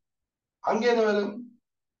E. அங்க என்ன வரும்?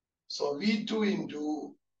 V2 into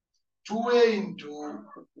 2A into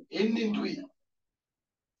N into E.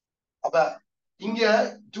 அப்ப இங்க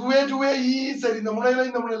 2A E சரி, இந்த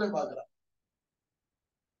முனையில பாக்குறேன்.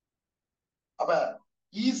 அப்ப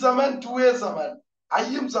E சமன் 2A சமன்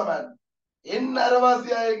ஐயும் சமன் N அரைவாசி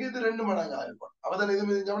ஆயிருக்கு. இது 2 மடங்கு ஆயிருக்கும். அப்பதான்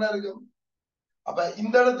இது சமனா இருக்கும். அப்ப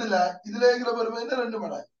இந்த இடத்துல இதுல இருக்கிற பெருமை 2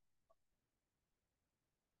 மடங்கு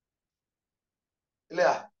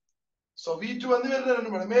இல்லையா? V2 வந்து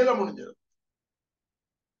 2 மடங்கு மேல முடிஞ்சிடும்.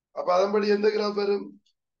 அப்ப அதன்படி எந்த கிராஃப் வரும்?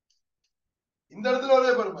 இந்த இடத்துல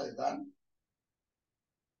ஒரே பெருமை தான்.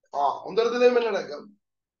 இந்த இடத்துலயும் என்ன நடக்கும்?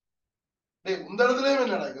 இந்த இடத்துலயும்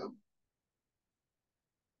என்ன நடக்கும்?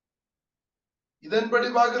 இதன்படி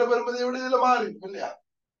பாக்குற பெருமதியை விட இதுல மாறி இல்லையா?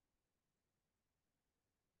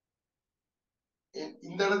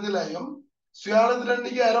 இந்த இடத்துலயும் சுயாலத்துல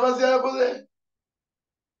இன்னைக்கு அரைவாசியாக போகுது.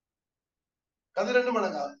 அது 2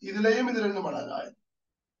 மடங்கா, இதுலயும் இது 2 மடங்கா,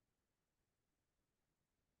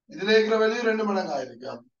 இதுல இருக்கிற வழியும் 2 மடங்கா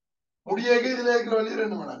இருக்கு. முடியக்கு இதுல இருக்கிற வழியும்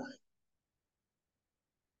 2 மடங்கா.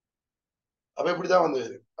 அப்ப இப்படிதான் வந்து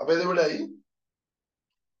அப்ப இதை விட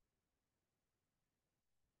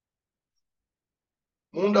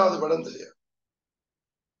 3வது படம் தெரியும்.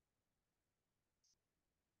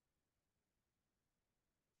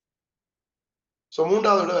 சோ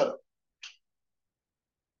 3வது விட வேற.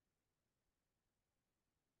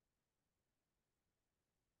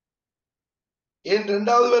 ஏன்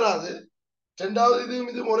 2வது வராது? 2வது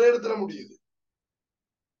இதுவும் ஒரே இடத்துல முடியுது,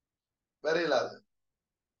 வரையிலாது.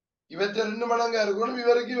 இவற்றை 2 மடங்கா இருக்கணும்,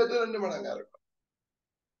 இவருக்கு இவற்றை 2 மடங்கா இருக்கும்.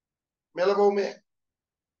 மேல போகுமே.